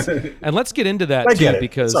 Yeah, let's get into that I too, get it.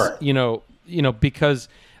 because It's all right. because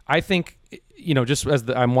I think just as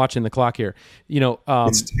I'm watching the clock here,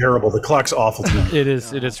 It's terrible. The clock's awful to me. it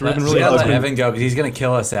is Ruben We really gotta let does. Evan go because he's gonna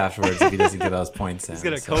kill us afterwards if he doesn't get those points in. He's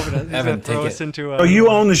gonna So, COVID. He's Evan, gonna throw take us it. into a Oh, you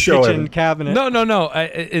own the show, kitchen Evan. cabinet. No.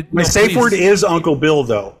 My safe word is Uncle Bill,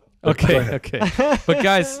 though. Okay. But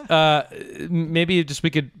guys, maybe just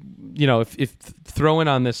we could, if throw in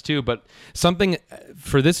on this too, but something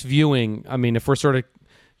for this viewing, I mean, if we're sort of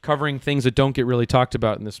covering things that don't get really talked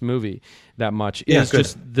about in this movie that much, is good.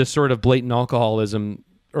 just this sort of blatant alcoholism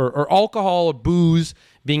or alcohol or booze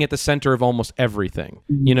being at the center of almost everything,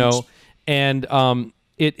 and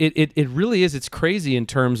it really is. It's crazy in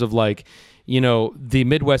terms of like, the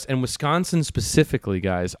Midwest and Wisconsin specifically,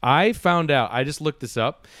 guys. I found out, I just looked this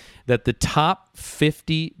up, that the top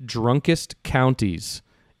 50 drunkest counties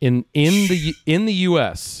in the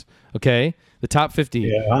U.S., okay, the top 50,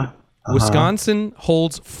 Yeah. Wisconsin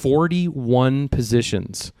holds 41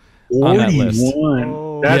 positions on that list.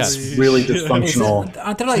 41. That's Yes. really dysfunctional.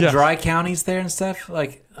 Aren't there like dry counties there and stuff?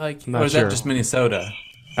 Like, Not or is sure. that just Minnesota?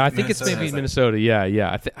 I think it's Minnesota maybe has, like- Minnesota.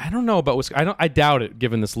 Yeah. I don't know about Wisconsin. I doubt it,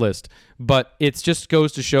 given this list. But it just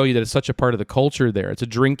goes to show you that it's such a part of the culture there. It's a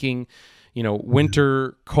drinking,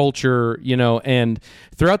 winter culture, and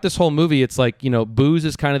throughout this whole movie, it's like, booze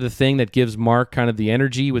is kind of the thing that gives Mark kind of the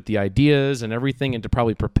energy with the ideas and everything, and to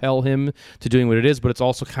probably propel him to doing what it is. But it's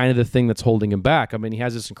also kind of the thing that's holding him back. I mean, he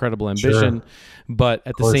has this incredible ambition, but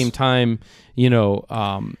at the same time,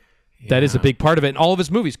 that is a big part of it. In all of his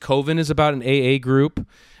movies, Coven is about an AA group,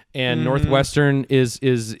 and Northwestern is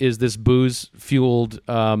this booze fueled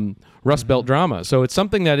Rust Belt drama. So it's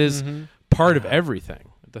something that is part of everything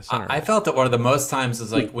at the center. I felt that one of the most times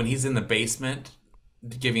is like when he's in the basement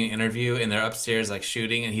giving an interview and they're upstairs like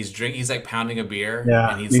shooting and he's like pounding a beer.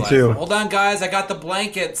 Yeah, and he's me like, too. hold on guys, I got the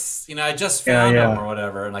blankets. I just found Yeah. them or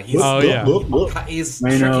whatever. And like he's he's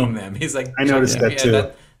I know. tricking them. He's like I noticed tricking-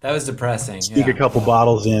 that too. That was depressing. Sneak a couple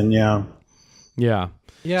bottles in, yeah. Yeah.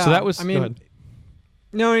 Yeah. So that was. I go mean, ahead.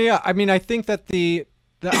 no, yeah. I mean, I think that the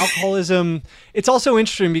alcoholism. It's also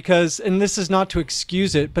interesting because, and this is not to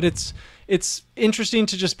excuse it, but it's interesting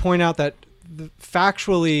to just point out that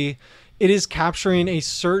factually, it is capturing a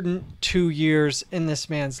certain 2 years in this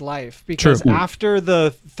man's life because True. after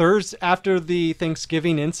the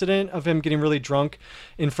Thanksgiving incident of him getting really drunk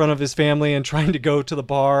in front of his family and trying to go to the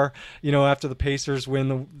bar, after the Pacers win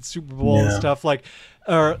the Super Bowl and stuff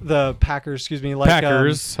or the Packers, excuse me, like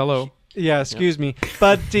Packers. Hello. Yeah, excuse me.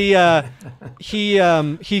 But the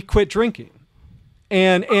he quit drinking.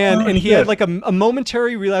 And he had like a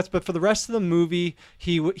momentary relapse, but for the rest of the movie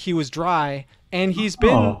he was dry, and he's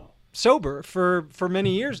been sober for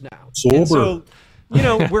many years now. And so,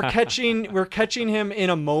 we're catching him in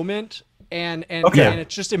a moment, and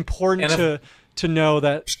it's just important to know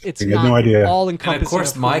that it's I had not no idea. all And encompassing. of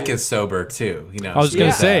course, Mike is sober too. I was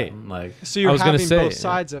gonna say. like so you're I was gonna having say, both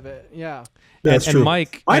sides of it. Yeah. That's and true.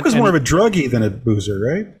 Mike was and- more of a druggie than a boozer,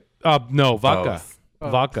 right? No, vodka.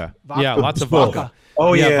 Both. Vodka. Vodka. Yeah, lots of Both. vodka.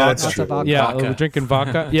 Oh, yeah, vodka. that's Lots true. of vodka. Yeah, Vodka. drinking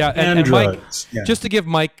vodka. Yeah, And and Mike, drugs, yeah. just to give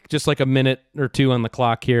Mike just like a minute or two on the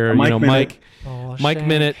clock here. Mike minute. Mike, Oh, Mike Shank.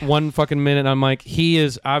 minute, one fucking minute on Mike. He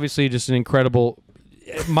is obviously just an incredible.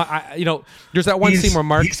 There's that one scene where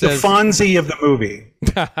Mark he's says, the Fonzie of the movie,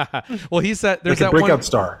 "Well, he said there's like a that breakup one."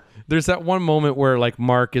 star. There's that one moment where like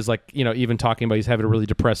Mark is like, even talking about he's having a really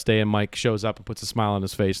depressed day, and Mike shows up and puts a smile on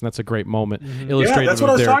his face, and that's a great moment. Illustrative that's what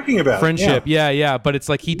of I was their talking about. friendship. Yeah. But it's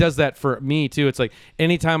like he does that for me too. It's like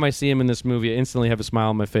anytime I see him in this movie, I instantly have a smile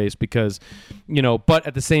on my face because, But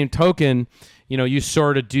at the same token, you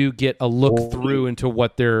sort of do get a look through into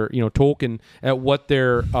what their, Tolkien at what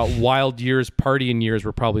their wild years, partying years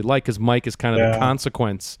were probably like, because Mike is kind of the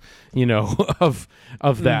consequence,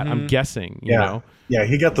 of that. I'm guessing. You know. Yeah,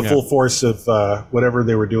 he got the full force of whatever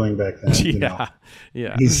they were doing back then.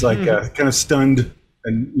 Yeah. He's like kind of stunned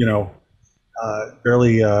and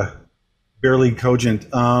barely barely cogent.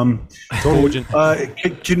 Cogent.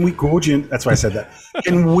 Can we cogent? That's why I said that.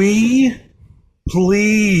 Can we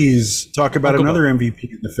please talk about Uncle another MVP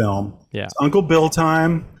in the film? Yeah. It's Uncle Bill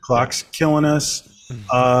time. Clock's killing us.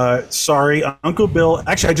 Sorry, Uncle Bill.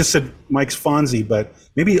 Actually, I just said Mike's Fonzie, but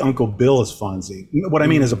maybe Uncle Bill is Fonzie. What I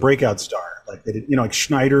mean is a breakout star, like they did, like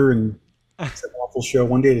Schneider and that awful show,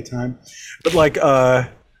 One Day at a Time. But like, I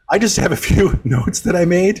just have a few notes that I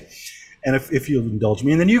made, and if you'll indulge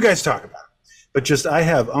me, and then you guys talk about it. But just I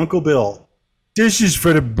have Uncle Bill. This is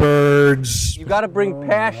for the birds. You got to bring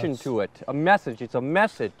passion to it. A message. It's a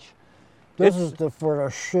message. This is for the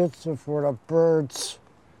shits and for the birds.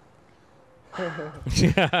 The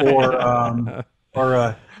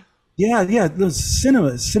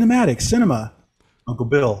cinema. Uncle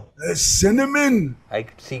Bill, cinnamon. I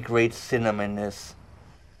see great cinema in this.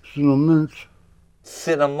 Cinnamon.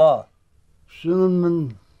 Cinema.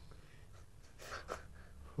 Cinnamon.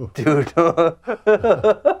 Dude.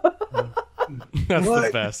 That's the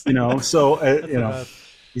best.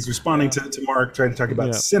 He's responding to Mark trying to talk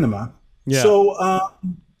about cinema. Yeah. So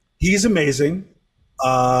he's amazing.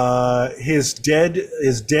 His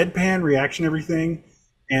deadpan reaction, everything,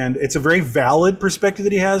 and it's a very valid perspective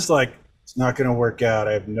that he has. Like, it's not going to work out.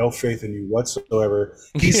 I have no faith in you whatsoever.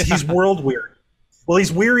 He's world weary. Well,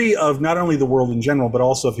 he's weary of not only the world in general, but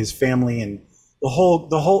also of his family and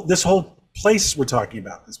this whole place we're talking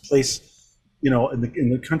about. This place, in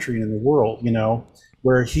the country and in the world,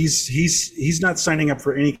 where he's not signing up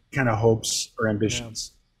for any kind of hopes or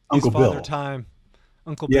ambitions. Yeah. Uncle Bill. Father Time.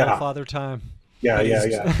 Uncle Bill, Father Time. Yeah.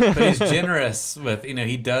 But he's generous with,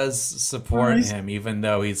 he does support him, even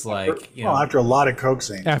though he's like, after a lot of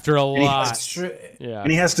coaxing. After a lot. That's true. Yeah.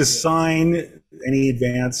 And he has to sign any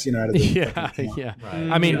advance, out of the Yeah.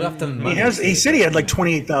 Right. I mean, he left them money. He said he had like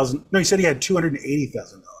 28,000. No, he said he had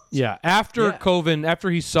 $280,000. Yeah. After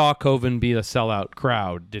he saw Coven be a sellout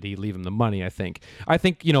crowd, did he leave him the money, I think.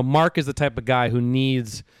 Mark is the type of guy who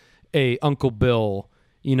needs a Uncle Bill,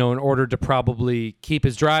 in order to probably keep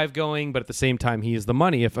his drive going, but at the same time, he is the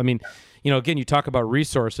money. Again, you talk about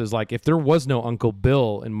resources, like if there was no Uncle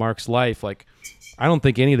Bill in Mark's life, like I don't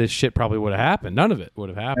think any of this shit probably would have happened. None of it would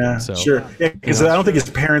have happened. Yeah, so sure. Because I don't think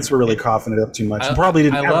his parents were really coughing it up too much. Probably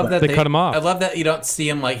didn't. I love that they cut him off. I love that you don't see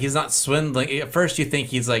him like he's not swindling. At first, you think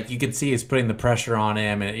he's like, you can see he's putting the pressure on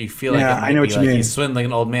him, and you feel like I know what you mean. He's swindling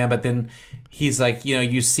an old man. But then he's like,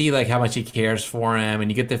 you see like how much he cares for him,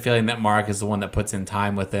 and you get the feeling that Mark is the one that puts in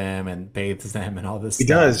time with him and bathes him and all this. He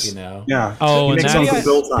stuff, does. Yeah. Oh, and that's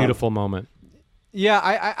a beautiful moment. Yeah,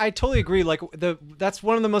 I totally agree. Like that's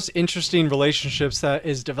one of the most interesting relationships that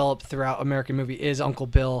is developed throughout American movie is Uncle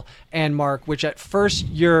Bill and Mark, which at first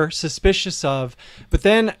you're suspicious of, but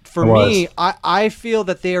then for me, I feel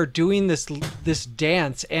that they are doing this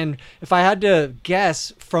dance. And if I had to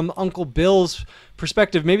guess from Uncle Bill's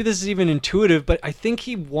perspective, maybe this is even intuitive, but I think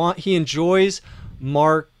he enjoys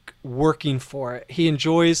Mark working for it. He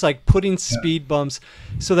enjoys like putting speed bumps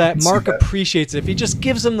so that Mark appreciates it. If he just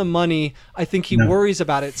gives him the money, I think he worries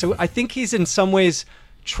about it. So I think he's in some ways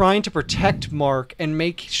trying to protect Mark and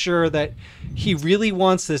make sure that he really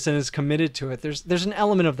wants this and is committed to it. There's an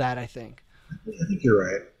element of that, I think. I think you're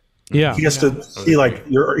right. Yeah. He has to see like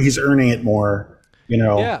he's earning it more,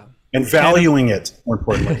 Yeah. and valuing it more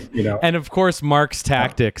importantly, And of course, Mark's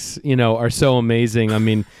tactics, are so amazing. I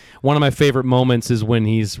mean, one of my favorite moments is when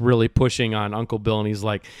he's really pushing on Uncle Bill, and he's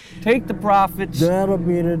like, Take the profits. That'll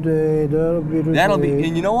be the day. That'll be the day.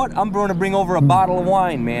 And you know what? I'm going to bring over a bottle of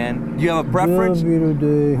wine, man. Do you have a preference? That'll be the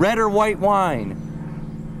day. Red or white wine?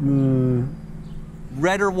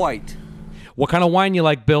 Red or white? "What kind of wine you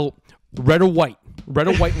like, Bill? Red or white? Red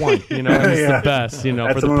or white wine?" And it's the best,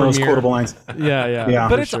 That's for the one of those premiere. quotable lines. Yeah.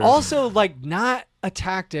 But it's also like not a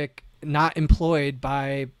tactic not employed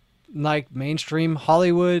by like mainstream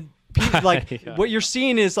Hollywood people. Like what you're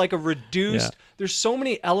seeing is like a reduced there's so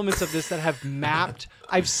many elements of this that have mapped.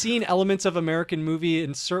 I've seen elements of American movie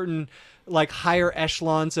in certain like higher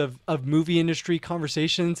echelons of movie industry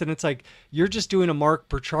conversations, and it's like you're just doing a Mark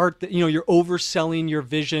Burchard that you're overselling your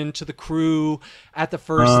vision to the crew at the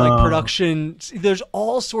first like production. There's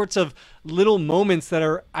all sorts of little moments that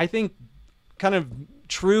are, I think, kind of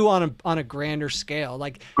true on a grander scale.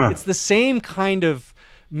 Like it's the same kind of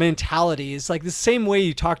mentality. It's like the same way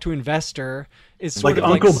you talk to investor is sort like of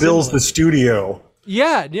Uncle like Bill's similar. the studio.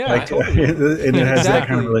 Yeah, Like, totally. and it has that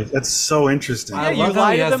kind of relation. That's so interesting. Yeah, you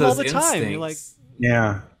lie to them all the time. You're like,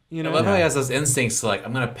 Yeah. I love how he has those instincts to like,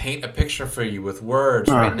 I'm going to paint a picture for you with words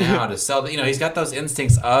right now to sell. He's got those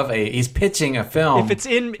instincts of he's pitching a film. if it's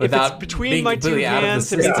between my two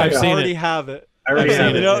hands, it means I already have it. I already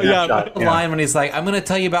have it. The line when he's like, "I'm going to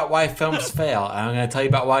tell you about why films fail. And I'm going to tell you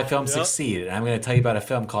about why films succeed. And I'm going to tell you about a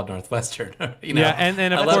film called Northwestern." Yeah, and I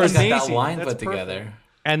of love course, he's got that line put together.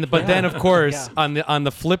 But then of course on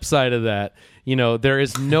the flip side of that, there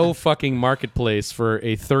is no fucking marketplace for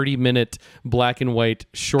a 30-minute black and white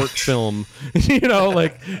short film. Well,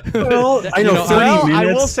 I know. 30 minutes. I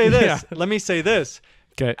will say this. Let me say this.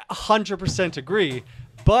 Okay. 100% agree.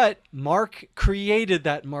 But Mark created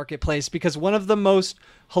that marketplace because one of the most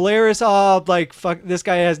hilarious, fuck, this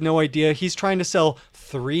guy has no idea. He's trying to sell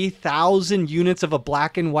 3,000 units of a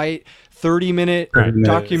black and white 30-minute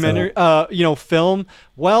documentary, film.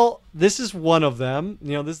 Well, this is one of them.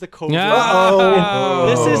 This is the COVID.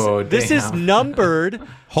 This is numbered.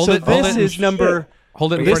 Hold it in front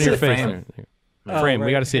of your face. Frame.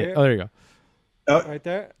 We got to see it. Oh, there you go. Right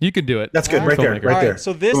there. You can do it. That's good. Right there. Right there.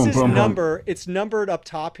 So this is number. It's numbered up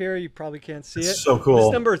top here. You probably can't see it. So cool. This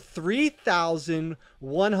is number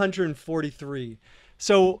 3,143.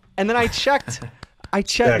 So, and then I checked.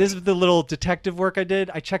 This is the little detective work I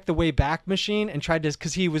did. I checked the Wayback Machine and tried to,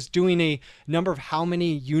 because he was doing a number of how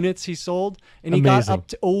many units he sold, and he got up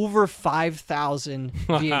to over 5,000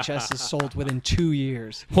 VHSs sold within 2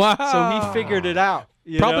 years. Wow! So he figured it out.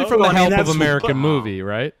 Probably from the help of American Movie,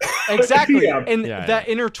 right? Exactly. And that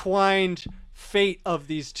intertwined fate of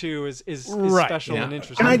these two is special and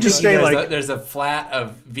interesting. Can I just say, there's a flat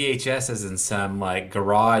of VHSs in some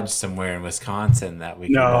garage somewhere in Wisconsin that we.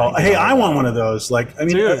 No, hey, I want one of those.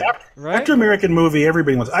 After American Movie,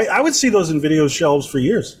 everybody wants. I would see those in video shelves for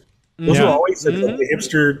years. Those were always the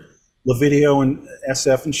hipster, La Video and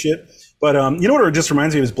SF and shit. But you know what it just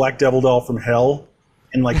reminds me of is Black Devil Doll from Hell.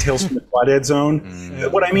 And Tales from the Quadhead Zone.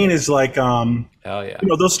 What I mean is hell yeah.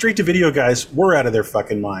 Those straight to video guys were out of their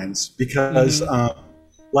fucking minds because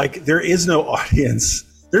there is no audience.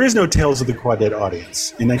 There is no Tales of the Quadhead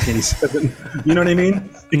audience in 1987. You know what I mean?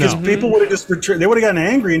 Because people would have just returned. They would have gotten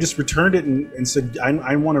angry and just returned it and said,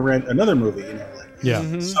 "I want to rent another movie."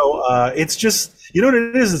 So it's just what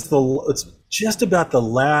it is. It's just about the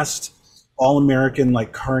last all-American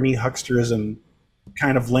Carney hucksterism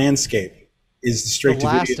kind of landscape. Is the straight to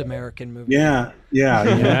last video. American movie. Yeah.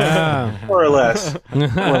 More or less.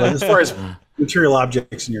 As far as material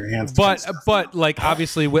objects in your hands. But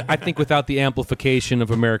obviously, I think without the amplification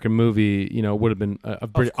of American Movie, would have been a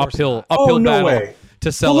pretty uphill battle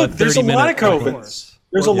to sell a 30-minute. There's a lot of Covens.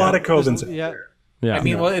 There's a lot of Covens in there. Yeah. I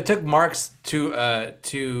mean, it took Marx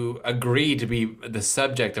to agree to be the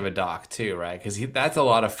subject of a doc too, right? Because that's a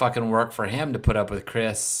lot of fucking work for him to put up with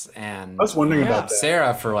Chris and I was wondering about that.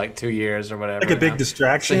 Sarah for 2 years or whatever. Like a big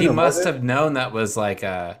distraction. So he must have known that was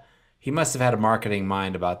he must have had a marketing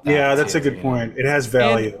mind about that. Yeah, that's a good point. It has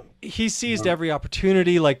value. And he seized every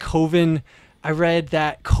opportunity. Coven. I read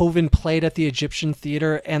that Coven played at the Egyptian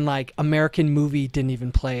Theater and American Movie didn't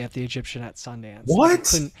even play at the Egyptian at Sundance.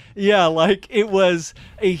 What? It was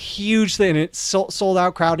a huge thing. It sold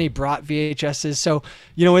out crowd and he brought VHSs. So,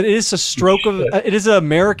 it is a stroke it is an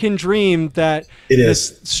American dream that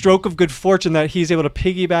this stroke of good fortune that he's able to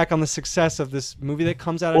piggyback on the success of this movie that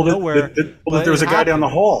comes out of nowhere. There was a guy down the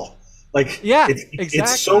hall. Exactly.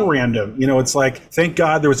 It's so random. It's thank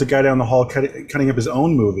God there was a guy down the hall cutting up his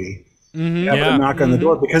own movie. Knock on the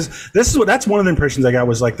door because that's one of the impressions I got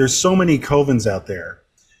was there's so many Covens out there,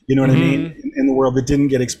 you know what I mean, in the world that didn't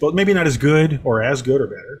get exposed, maybe not as good or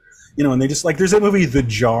better, and they just there's that movie The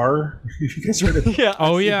Jar. You guys heard of it? Yeah.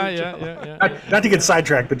 Not to get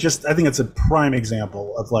sidetracked, but just I think it's a prime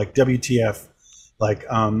example of WTF,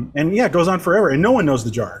 and it goes on forever, and no one knows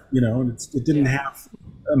The Jar, it didn't have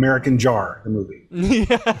American Jar, the movie.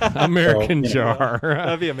 American Jar.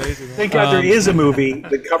 That'd be amazing. Thank God there is a movie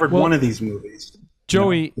that covered one of these movies.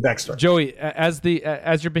 Joey, the backstory. Joey,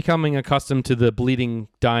 as you're becoming accustomed to the bleeding,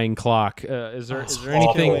 dying clock, is there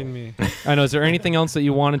anything? I know. Is there anything else that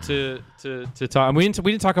you wanted to talk? We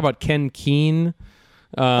didn't talk about Ken Keane,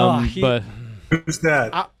 but who's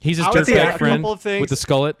that? He's his dirtbag friend with the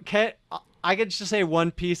skullet. Ken, I could just say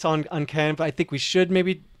one piece on Ken, but I think we should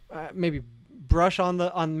maybe brush on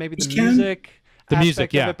maybe the music. The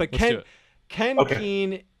music, yeah. It. But Ken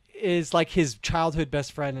Keane is his childhood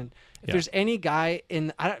best friend, and if there's any guy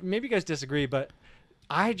maybe you guys disagree, but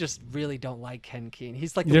I just really don't like Ken Keane.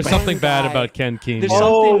 He's there's something bad about Ken Keane. There's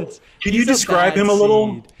something. Can you describe him a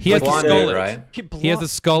little? He has the skullet, right? He has the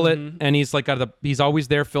skullet, and he's he's always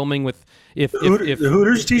there filming with the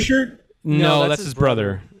Hooters T-shirt. No, that's his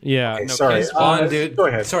brother. Yeah. Okay, sorry. He's fun, dude. Go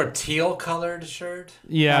ahead. Sort of teal colored shirt.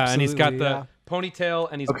 Yeah, absolutely, and he's got the ponytail,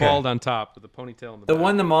 and he's bald on top with the ponytail in the back. The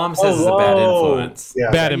one the mom says is a bad influence.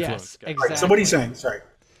 Yeah. Bad influence. Yes, exactly. So what are you saying? Sorry.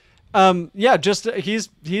 Yeah, just he's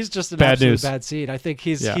just an Bad absolute news. bad seed. I think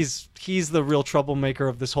he's Yeah. he's the real troublemaker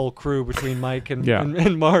of this whole crew between Mike and Yeah.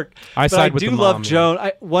 and Mark. I But side with do the love mom, yeah.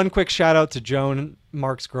 Joan. One quick shout out to Joan,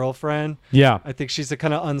 Mark's girlfriend. Yeah. I think she's the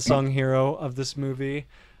kind of unsung hero of this movie.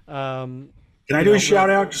 Can I do a shout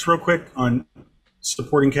out just real quick on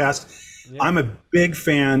supporting cast? Yeah. I'm a big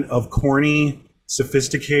fan of corny,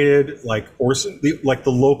 sophisticated, like the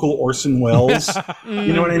local Orson Welles.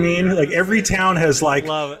 You know what I mean? Like every town has like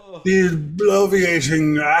Love it. the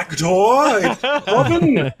bloviating actor,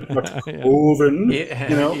 Oven.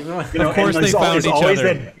 You know, Of course and they there's found always, each always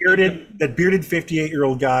other. that bearded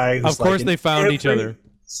 58-year-old guy. Who's Of course like they in found each every other.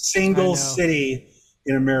 Single city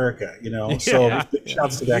in America, you know. So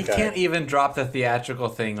shouts to that He guy. can't even drop the theatrical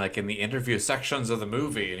thing like in the interview sections of the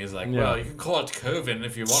movie, and he's like, "Well, you can call it Coven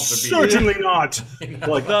if you want to be." Certainly not.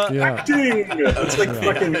 Like acting. It's like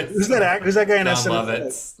fucking. Who's that guy in John SNL?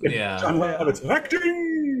 Lovitz. Yeah. John Lovitz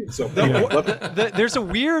acting. So There's a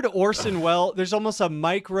weird Orson Welles. There's almost a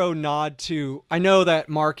micro nod to. I know that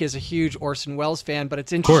Mark is a huge Orson Welles fan, but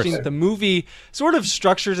it's interesting that the movie sort of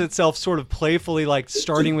structures itself sort of playfully, like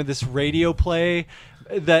starting with this radio play.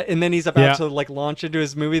 And then he's about to like launch into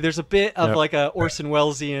his movie. There's a bit of like a Orson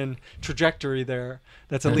Wellesian trajectory there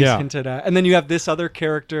that's at least hinted at. And then you have this other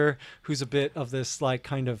character who's a bit of this like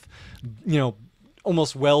kind of,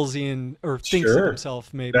 almost Wellesian or thinks of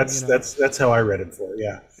himself maybe. That's how I read it for.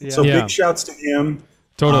 Yeah. So big shouts to him.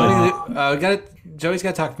 Totally. Joey's got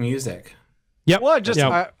to talk music. Yep. Well, just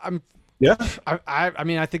Yeah. I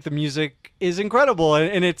mean, I think the music is incredible,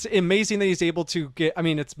 and it's amazing that he's able to get. I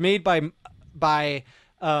mean, it's made by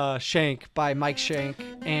Mike Shank,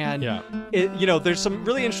 and there's some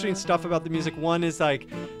really interesting stuff about the music. One is like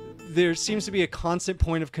there seems to be a constant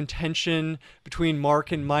point of contention between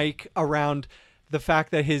Mark and Mike around the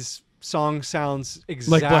fact that his song sounds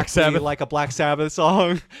exactly like a Black Sabbath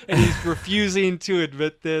song, and he's refusing to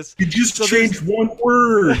admit this. You just changed one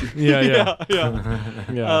word. Yeah.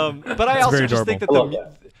 But I also just think that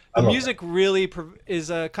the music really is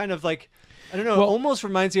a kind of like, I don't know, it almost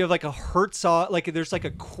reminds me of like a Herzog, like there's like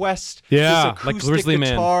a Quest, this acoustic like Grizzly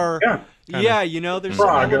guitar. Man. There's Prague, some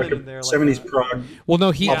like element in there. 70s Prague. Well,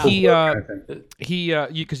 no, because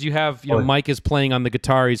you have Mike is playing on the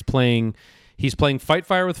guitar. He's playing "Fight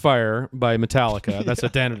Fire with Fire" by Metallica. That's a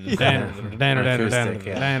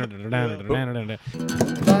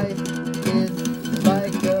Life is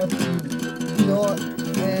like a short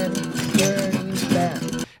and turning back.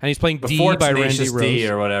 And he's playing Before D by Randy Tenacious Rose. D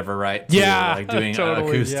or whatever, right? Yeah, like doing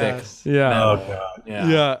totally. acoustic. Yes. Yeah. Oh god.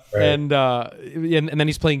 Yeah. Right. And then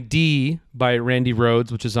he's playing D by Randy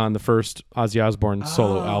Rhoads, which is on the first Ozzy Osbourne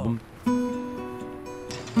solo album.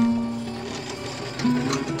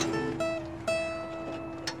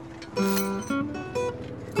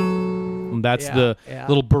 And that's the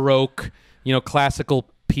little Baroque, classical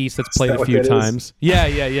piece that's played a few times. Yeah.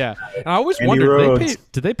 And I always wondered,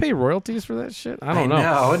 did they pay royalties for that shit? I don't know.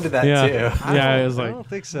 I wondered that too. Yeah, it was I like, don't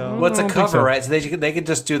think so. Well, it's a cover, so. right? So they could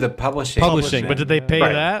just do the publishing. But did they pay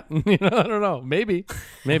that? I don't know. Maybe.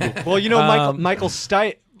 Well, Michael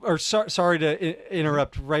Stipe. Or sorry to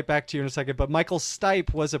interrupt. Right back to you in a second. But Michael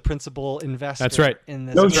Stipe was a principal investor. That's right. In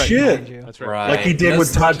this. No movie, shit. mind you. That's right. Like he did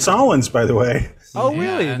with Todd Solondz, by the way. Oh,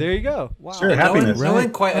 really? There you go. Wow. Sure, happiness. No one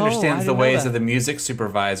quite I understands the didn't know ways that. of the music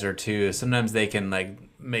supervisor too. Sometimes they can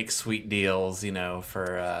like make sweet deals,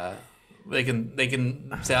 for they can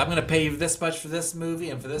say, I'm going to pay you this much for this movie,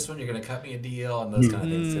 and for this one you're going to cut me a deal, and those kind of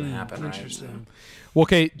things can happen. Interesting. Right? Well,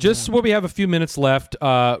 okay, just so we have a few minutes left,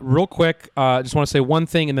 real quick, just want to say one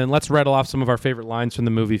thing, and then let's rattle off some of our favorite lines from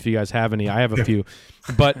the movie if you guys have any. I have a few.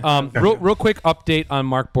 But real quick update on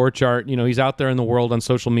Mark Borchardt. He's out there in the world on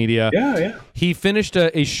social media. Yeah. He finished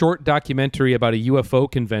a short documentary about a UFO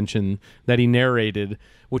convention that he narrated,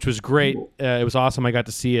 which was great. It was awesome. I got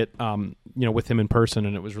to see it, with him in person,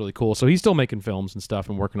 and it was really cool. So he's still making films and stuff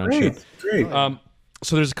and working on shit. Great.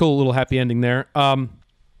 So there's a cool little happy ending there. All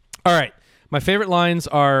right. My favorite lines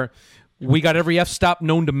are, we got every F-stop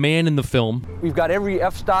known to man in the film. We've got every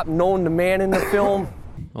F-stop known to man in the film.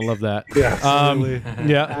 I love that. Yeah.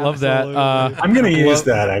 Love that. I'm going to use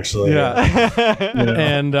that, actually. Yeah.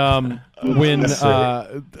 And when,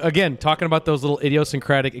 again, talking about those little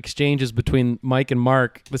idiosyncratic exchanges between Mike and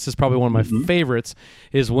Mark, this is probably one of my favorites,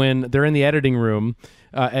 is when they're in the editing room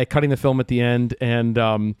cutting the film at the end,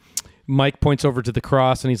 and Mike points over to the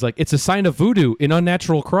cross, and he's like, "It's a sign of voodoo, an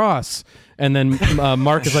unnatural cross." And then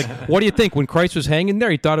Mark is like, "What do you think? When Christ was hanging there,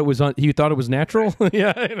 he thought it was natural."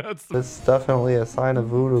 Yeah, It's definitely a sign of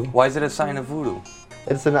voodoo. Why is it a sign of voodoo?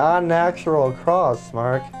 It's an unnatural cross,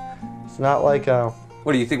 Mark. It's not like a...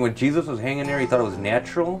 What do you think? When Jesus was hanging there, he thought it was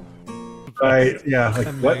natural? Right? Yeah. Like,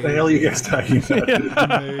 what the hell are you guys talking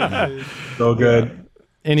about? So good.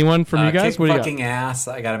 Anyone from you guys? Kick What do you fucking ass.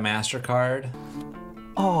 I got a MasterCard.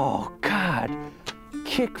 Oh God,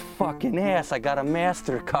 kick fucking ass! I got a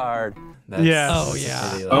MasterCard. Yes. Oh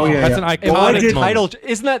yeah. really Oh, yeah. That's an And what iconic a moment. title!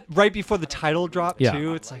 Isn't that right before the title drop Yeah.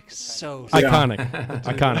 too? It's like so. Iconic.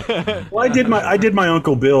 Iconic. Well, I did my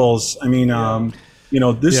Uncle Bill's. I mean,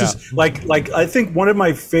 this Yeah. is like I think one of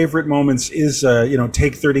my favorite moments is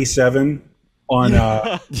Take 37 on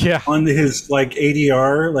Yeah. on his like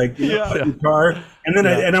ADR car, and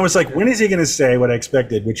then I was like, when is he going to say what I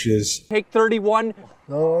expected, which is Take 31.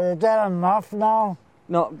 So is that enough now?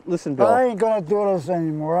 No, listen, But I Bill. ain't gonna do this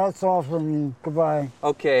anymore. That's all for me. Goodbye.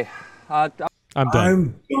 Okay. I'm done.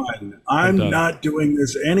 I'm done. I'm done. not doing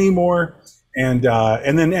this anymore. And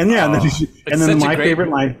then such a my great- favorite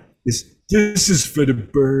line is, "This is for the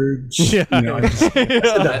birds." Yeah. I said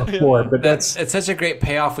that before, but that's It's such a great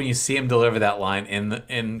payoff when you see him deliver that line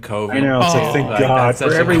in COVID. I know. It's like, thank God, that's such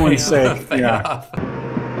for a everyone's great sake. Yeah. payoff.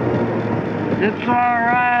 It's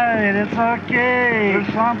alright. It's okay.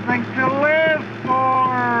 There's something to live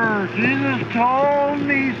for. Jesus told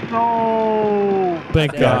me so.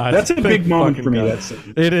 Thank God. That's a Thank big moment fucking for me. God. That's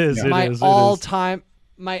It is. Yeah. It my is. all-time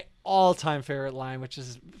favorite line, which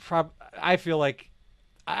is I feel like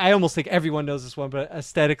I almost think everyone knows this one, but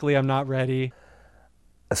aesthetically, I'm not ready.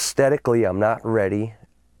 Aesthetically, I'm not ready.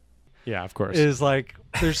 Yeah, of course. Is like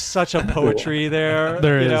there's such a poetry there.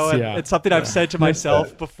 There you is, know, and yeah. it's something I've said to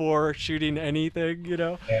myself before shooting anything. You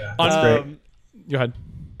know, That's great. Go ahead.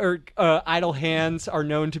 Or idle hands are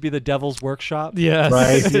known to be the devil's workshop. Yes.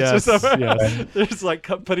 Right. It's Yes. just- Yes. There's like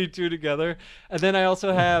putting two together, and then I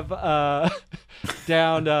also have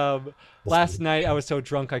down. Last night I was so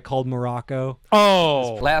drunk I called Morocco.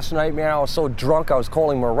 Oh. Last night, man, I was so drunk I was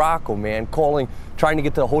calling Morocco, man. Trying to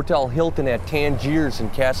get to the Hotel Hilton at Tangiers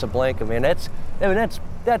in Casablanca, man. That's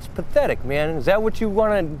pathetic, man. Is that what you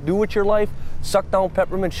want to do with your life? Suck down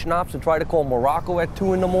peppermint schnapps and try to call Morocco at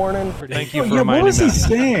 2 a.m? Thank you for Yeah, reminding what was me. he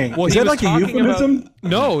saying? Well, is he that was like a talking euphemism? About,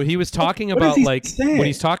 no, he was talking What about is he like saying? when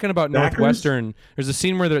he's talking about Backers? Northwestern. There's a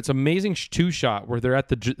scene where it's amazing two shot where they're at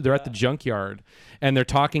the junkyard and they're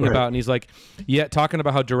talking Right. about, and he's like, talking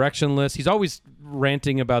about how directionless. He's always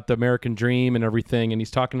ranting about the American dream and everything, and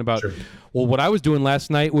he's talking about, well, what I was doing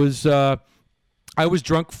last night was. I was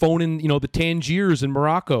drunk phoning, the Tangiers in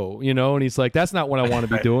Morocco, and he's like, that's not what I want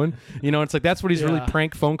to be doing. It's like, that's what he's really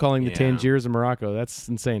prank phone calling the Tangiers in Morocco. That's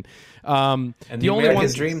insane. And the only American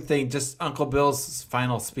one, Dream thing, just Uncle Bill's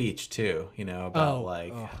final speech too.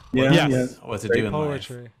 About Yes. what's it doing?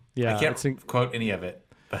 Poetry. yeah, I can't it's quote any of it.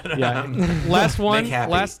 But, yeah. Last one, make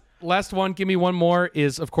happy. last one. Give me one more.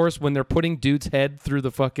 Is of course when they're putting dude's head through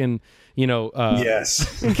the fucking,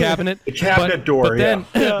 Yes. cabinet, The cabinet door, But then,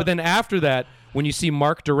 but then after that, when you see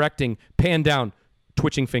Mark directing, pan down,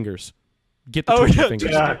 twitching fingers. Get the twitching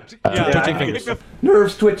fingers. Twitching fingers.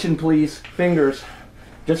 Nerves twitching, please. Fingers.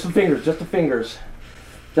 Just the fingers, just the fingers.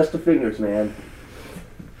 Just the fingers, man.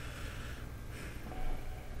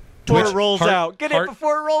 Before it rolls heart- out. Get heart- it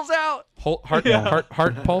before it rolls out.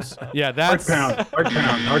 Heart pulse. Yeah, that's Heart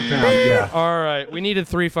pound. Yeah. all right. We needed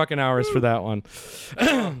 3 fucking hours for that one.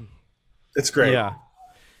 It's great. Yeah.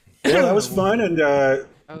 Well, that was fun, and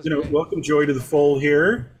welcome Joey to the fold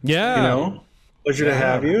here. Yeah. Pleasure to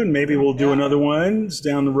have you, and maybe we'll do another one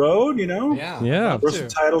down the road. Yeah. Yeah. throw some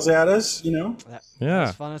titles at us. Yeah.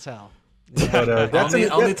 It's fun as hell. But that's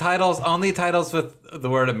Only titles with the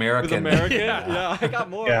word American. American? Yeah, I got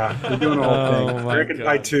more. Yeah, we're doing the whole thing. Oh, my American God.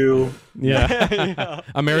 Pie 2. Yeah.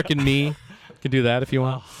 American Me. Could do that if you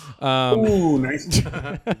want. Ooh, nice.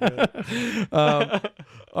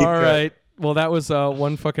 All right. Well, that was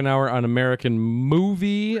 1 fucking hour on American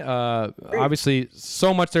Movie. Obviously,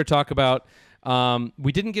 so much there to talk about.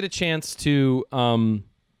 We didn't get a chance to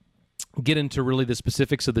get into really the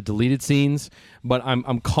specifics of the deleted scenes, but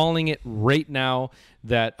I'm calling it right now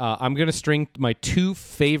that I'm going to string my 2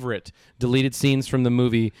 favorite deleted scenes from the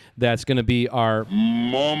movie. That's going to be our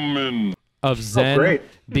moment of Zen, great.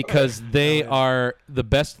 because they are the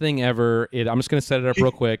best thing ever. I'm just going to set it up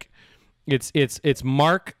real quick. It's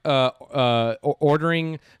Mark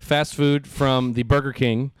ordering fast food from the Burger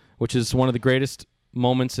King, which is one of the greatest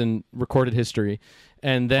moments in recorded history,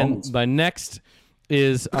 and then the next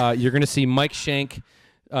is you're going to see Mike Shank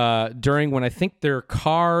during when I think their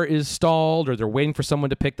car is stalled or they're waiting for someone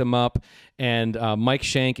to pick them up, and Mike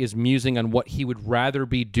Shank is musing on what he would rather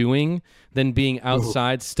be doing than being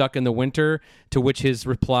outside stuck in the winter, to which his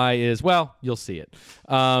reply is, well, you'll see it.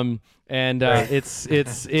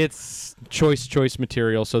 It's choice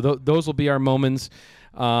material. So those will be our moments.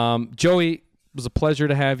 Joey, was a pleasure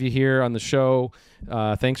to have you here on the show.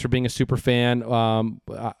 Thanks for being a super fan.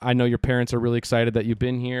 I know your parents are really excited that you've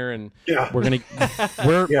been here, and we're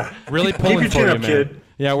really pulling for you, man. Kid.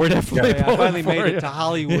 Yeah, we're definitely pulling I finally for made you. it to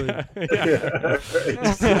Hollywood.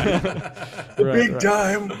 Big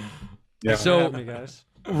time. Yeah. So,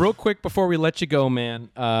 real quick before we let you go,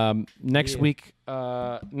 man. Next week,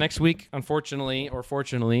 unfortunately or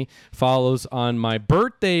fortunately, follows on my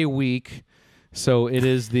birthday week. So it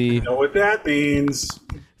is the you know what that means.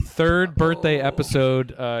 Third birthday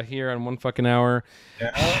episode here on One Fucking Hour.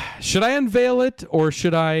 Yeah. Should I unveil it or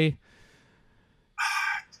should I?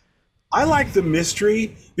 I like the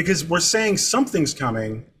mystery because we're saying something's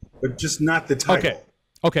coming, but just not the title.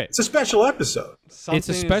 Okay. It's a special episode. It's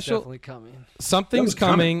a special. Definitely coming. Something's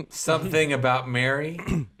coming. Something about Mary.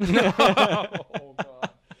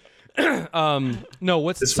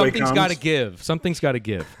 No, something's got to give. Something's got to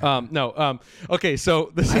give. Okay,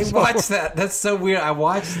 so this is. I watched that. That's so weird. I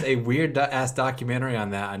watched a weird ass documentary on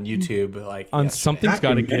that on YouTube. On Something's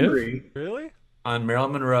Got to Give. Really? On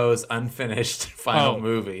Marilyn Monroe's unfinished final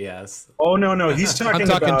movie. Yes. Oh no, he's talking. I'm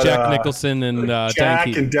talking about, Jack Nicholson and Jack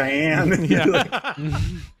Dan and Diane. Yeah.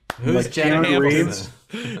 Who's Jack Nicholson?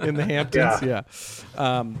 In the Hamptons? Yeah.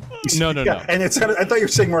 No. And I thought you were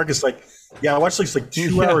saying, Marcus, I watched this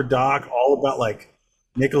 2-hour doc all about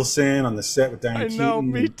Nicholson on the set with Diane Keaton. I know,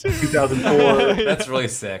 me too. 2004. That's really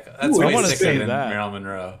sick. That's way sicker than that. Marilyn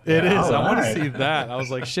Monroe. It is. I want to see that. I was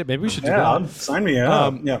like, shit, maybe we should do that. Sign me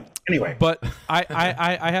up. Anyway. But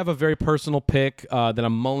I have a very personal pick that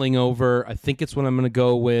I'm mulling over. I think it's what I'm going to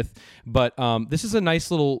go with. But this is a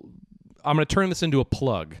nice little... I'm going to turn this into a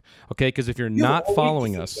plug, okay? Because if you're not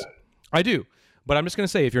following us... I do. But I'm just going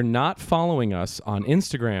to say, if you're not following us on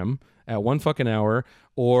Instagram at One Fucking Hour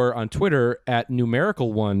or on Twitter at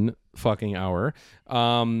numerical One Fucking Hour,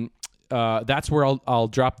 that's where I'll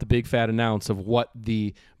drop the big fat announce of what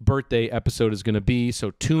the birthday episode is going to be.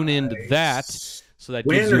 So tune into that. So that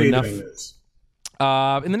gives you enough.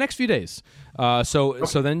 In the next few days.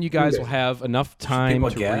 So then you guys will have enough time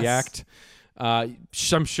to react. I'm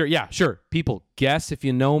sure. Yeah, sure. People, guess if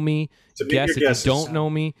you know me. Guess if you don't know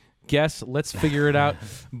me. Guess. Let's figure it out.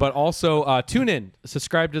 But also tune in.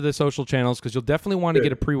 Subscribe to the social channels because you'll definitely want to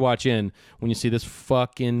get a pre-watch in when you see this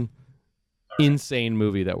fucking insane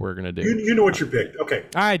movie that we're gonna do. You know what you picked. Okay.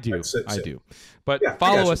 I do. But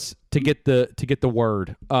follow us to get the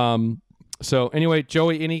word. So anyway,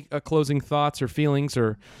 Joey, any closing thoughts or feelings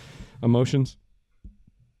or emotions?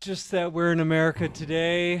 Just that we're in America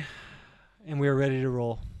today, and we're ready to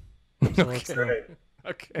roll. So let's go.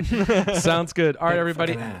 Okay. Sounds good. All right,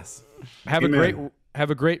 everybody. Have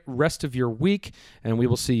a great rest of your week, and we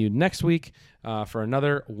will see you next week for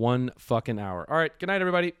another One Fucking Hour. All right. Good night,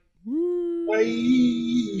 everybody.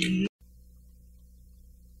 Bye.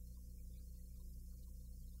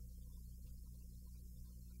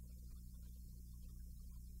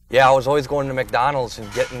 Yeah, I was always going to McDonald's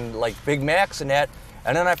and getting Big Macs and that.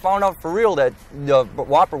 And then I found out for real that the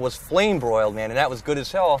Whopper was flame broiled, man, and that was good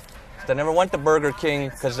as hell. So I never went to Burger King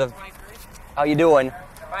because of... How you doing?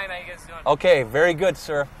 Fine, how you guys doing? Okay, very good,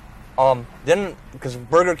 sir. Then, because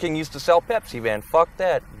Burger King used to sell Pepsi, man. Fuck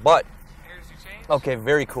that. But... Here's your change. Okay,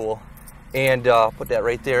 very cool. And put that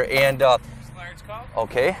right there. And large cup.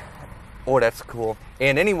 Okay. Oh, that's cool.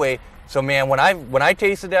 And anyway, so man, when I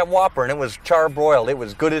tasted that Whopper and it was charbroiled, it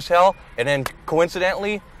was good as hell. And then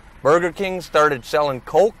coincidentally, Burger King started selling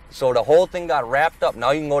Coke, so the whole thing got wrapped up.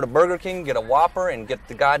 Now you can go to Burger King, get a Whopper, and get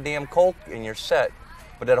the goddamn Coke, and you're set.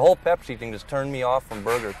 But that whole Pepsi thing just turned me off from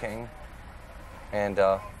Burger King. And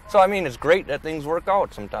so I mean, it's great that things work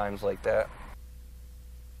out sometimes like that.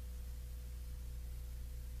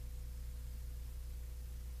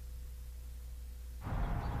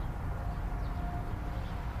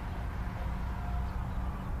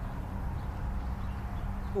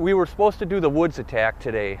 We were supposed to do the woods attack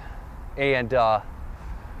today, and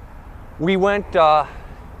we went,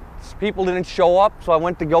 people didn't show up, so I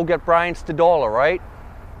went to go get Brian Stadola, right?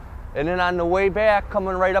 And then on the way back,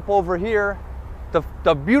 coming right up over here,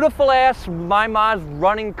 the beautiful ass my mom's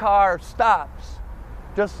running car stops,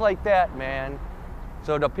 just like that, man.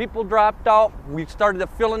 So the people dropped out, we started to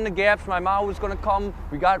fill in the gaps, my mom was gonna come,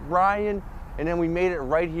 we got Brian, and then we made it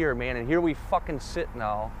right here, man, and here we fucking sit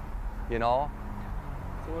now, you know?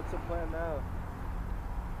 So what's the plan now?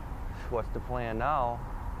 What's the plan now?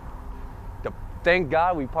 Thank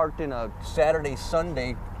God we parked in a Saturday,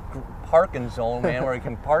 Sunday parking zone, man, where we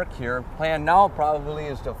can park here. Plan now probably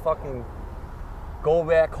is to fucking go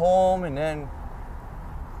back home and then...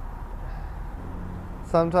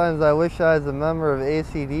 Sometimes I wish I was a member of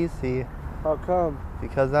AC/DC. How come?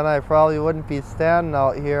 because then I probably wouldn't be standing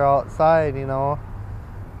out here outside, you know,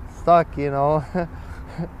 stuck, you know.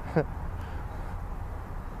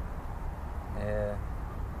 Yeah.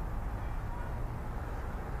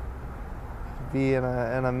 Be in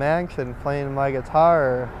a mansion playing my guitar,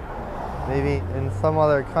 or maybe in some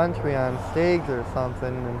other country on stage or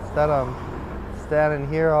something. Instead, I'm standing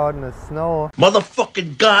here out in the snow.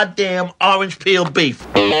 Motherfucking goddamn orange peel beef.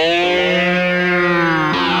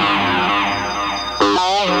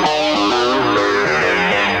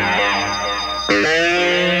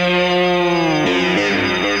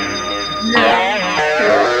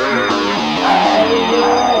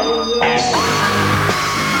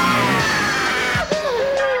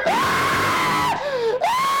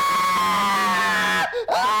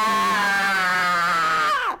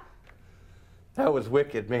 That was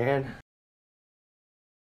wicked, man.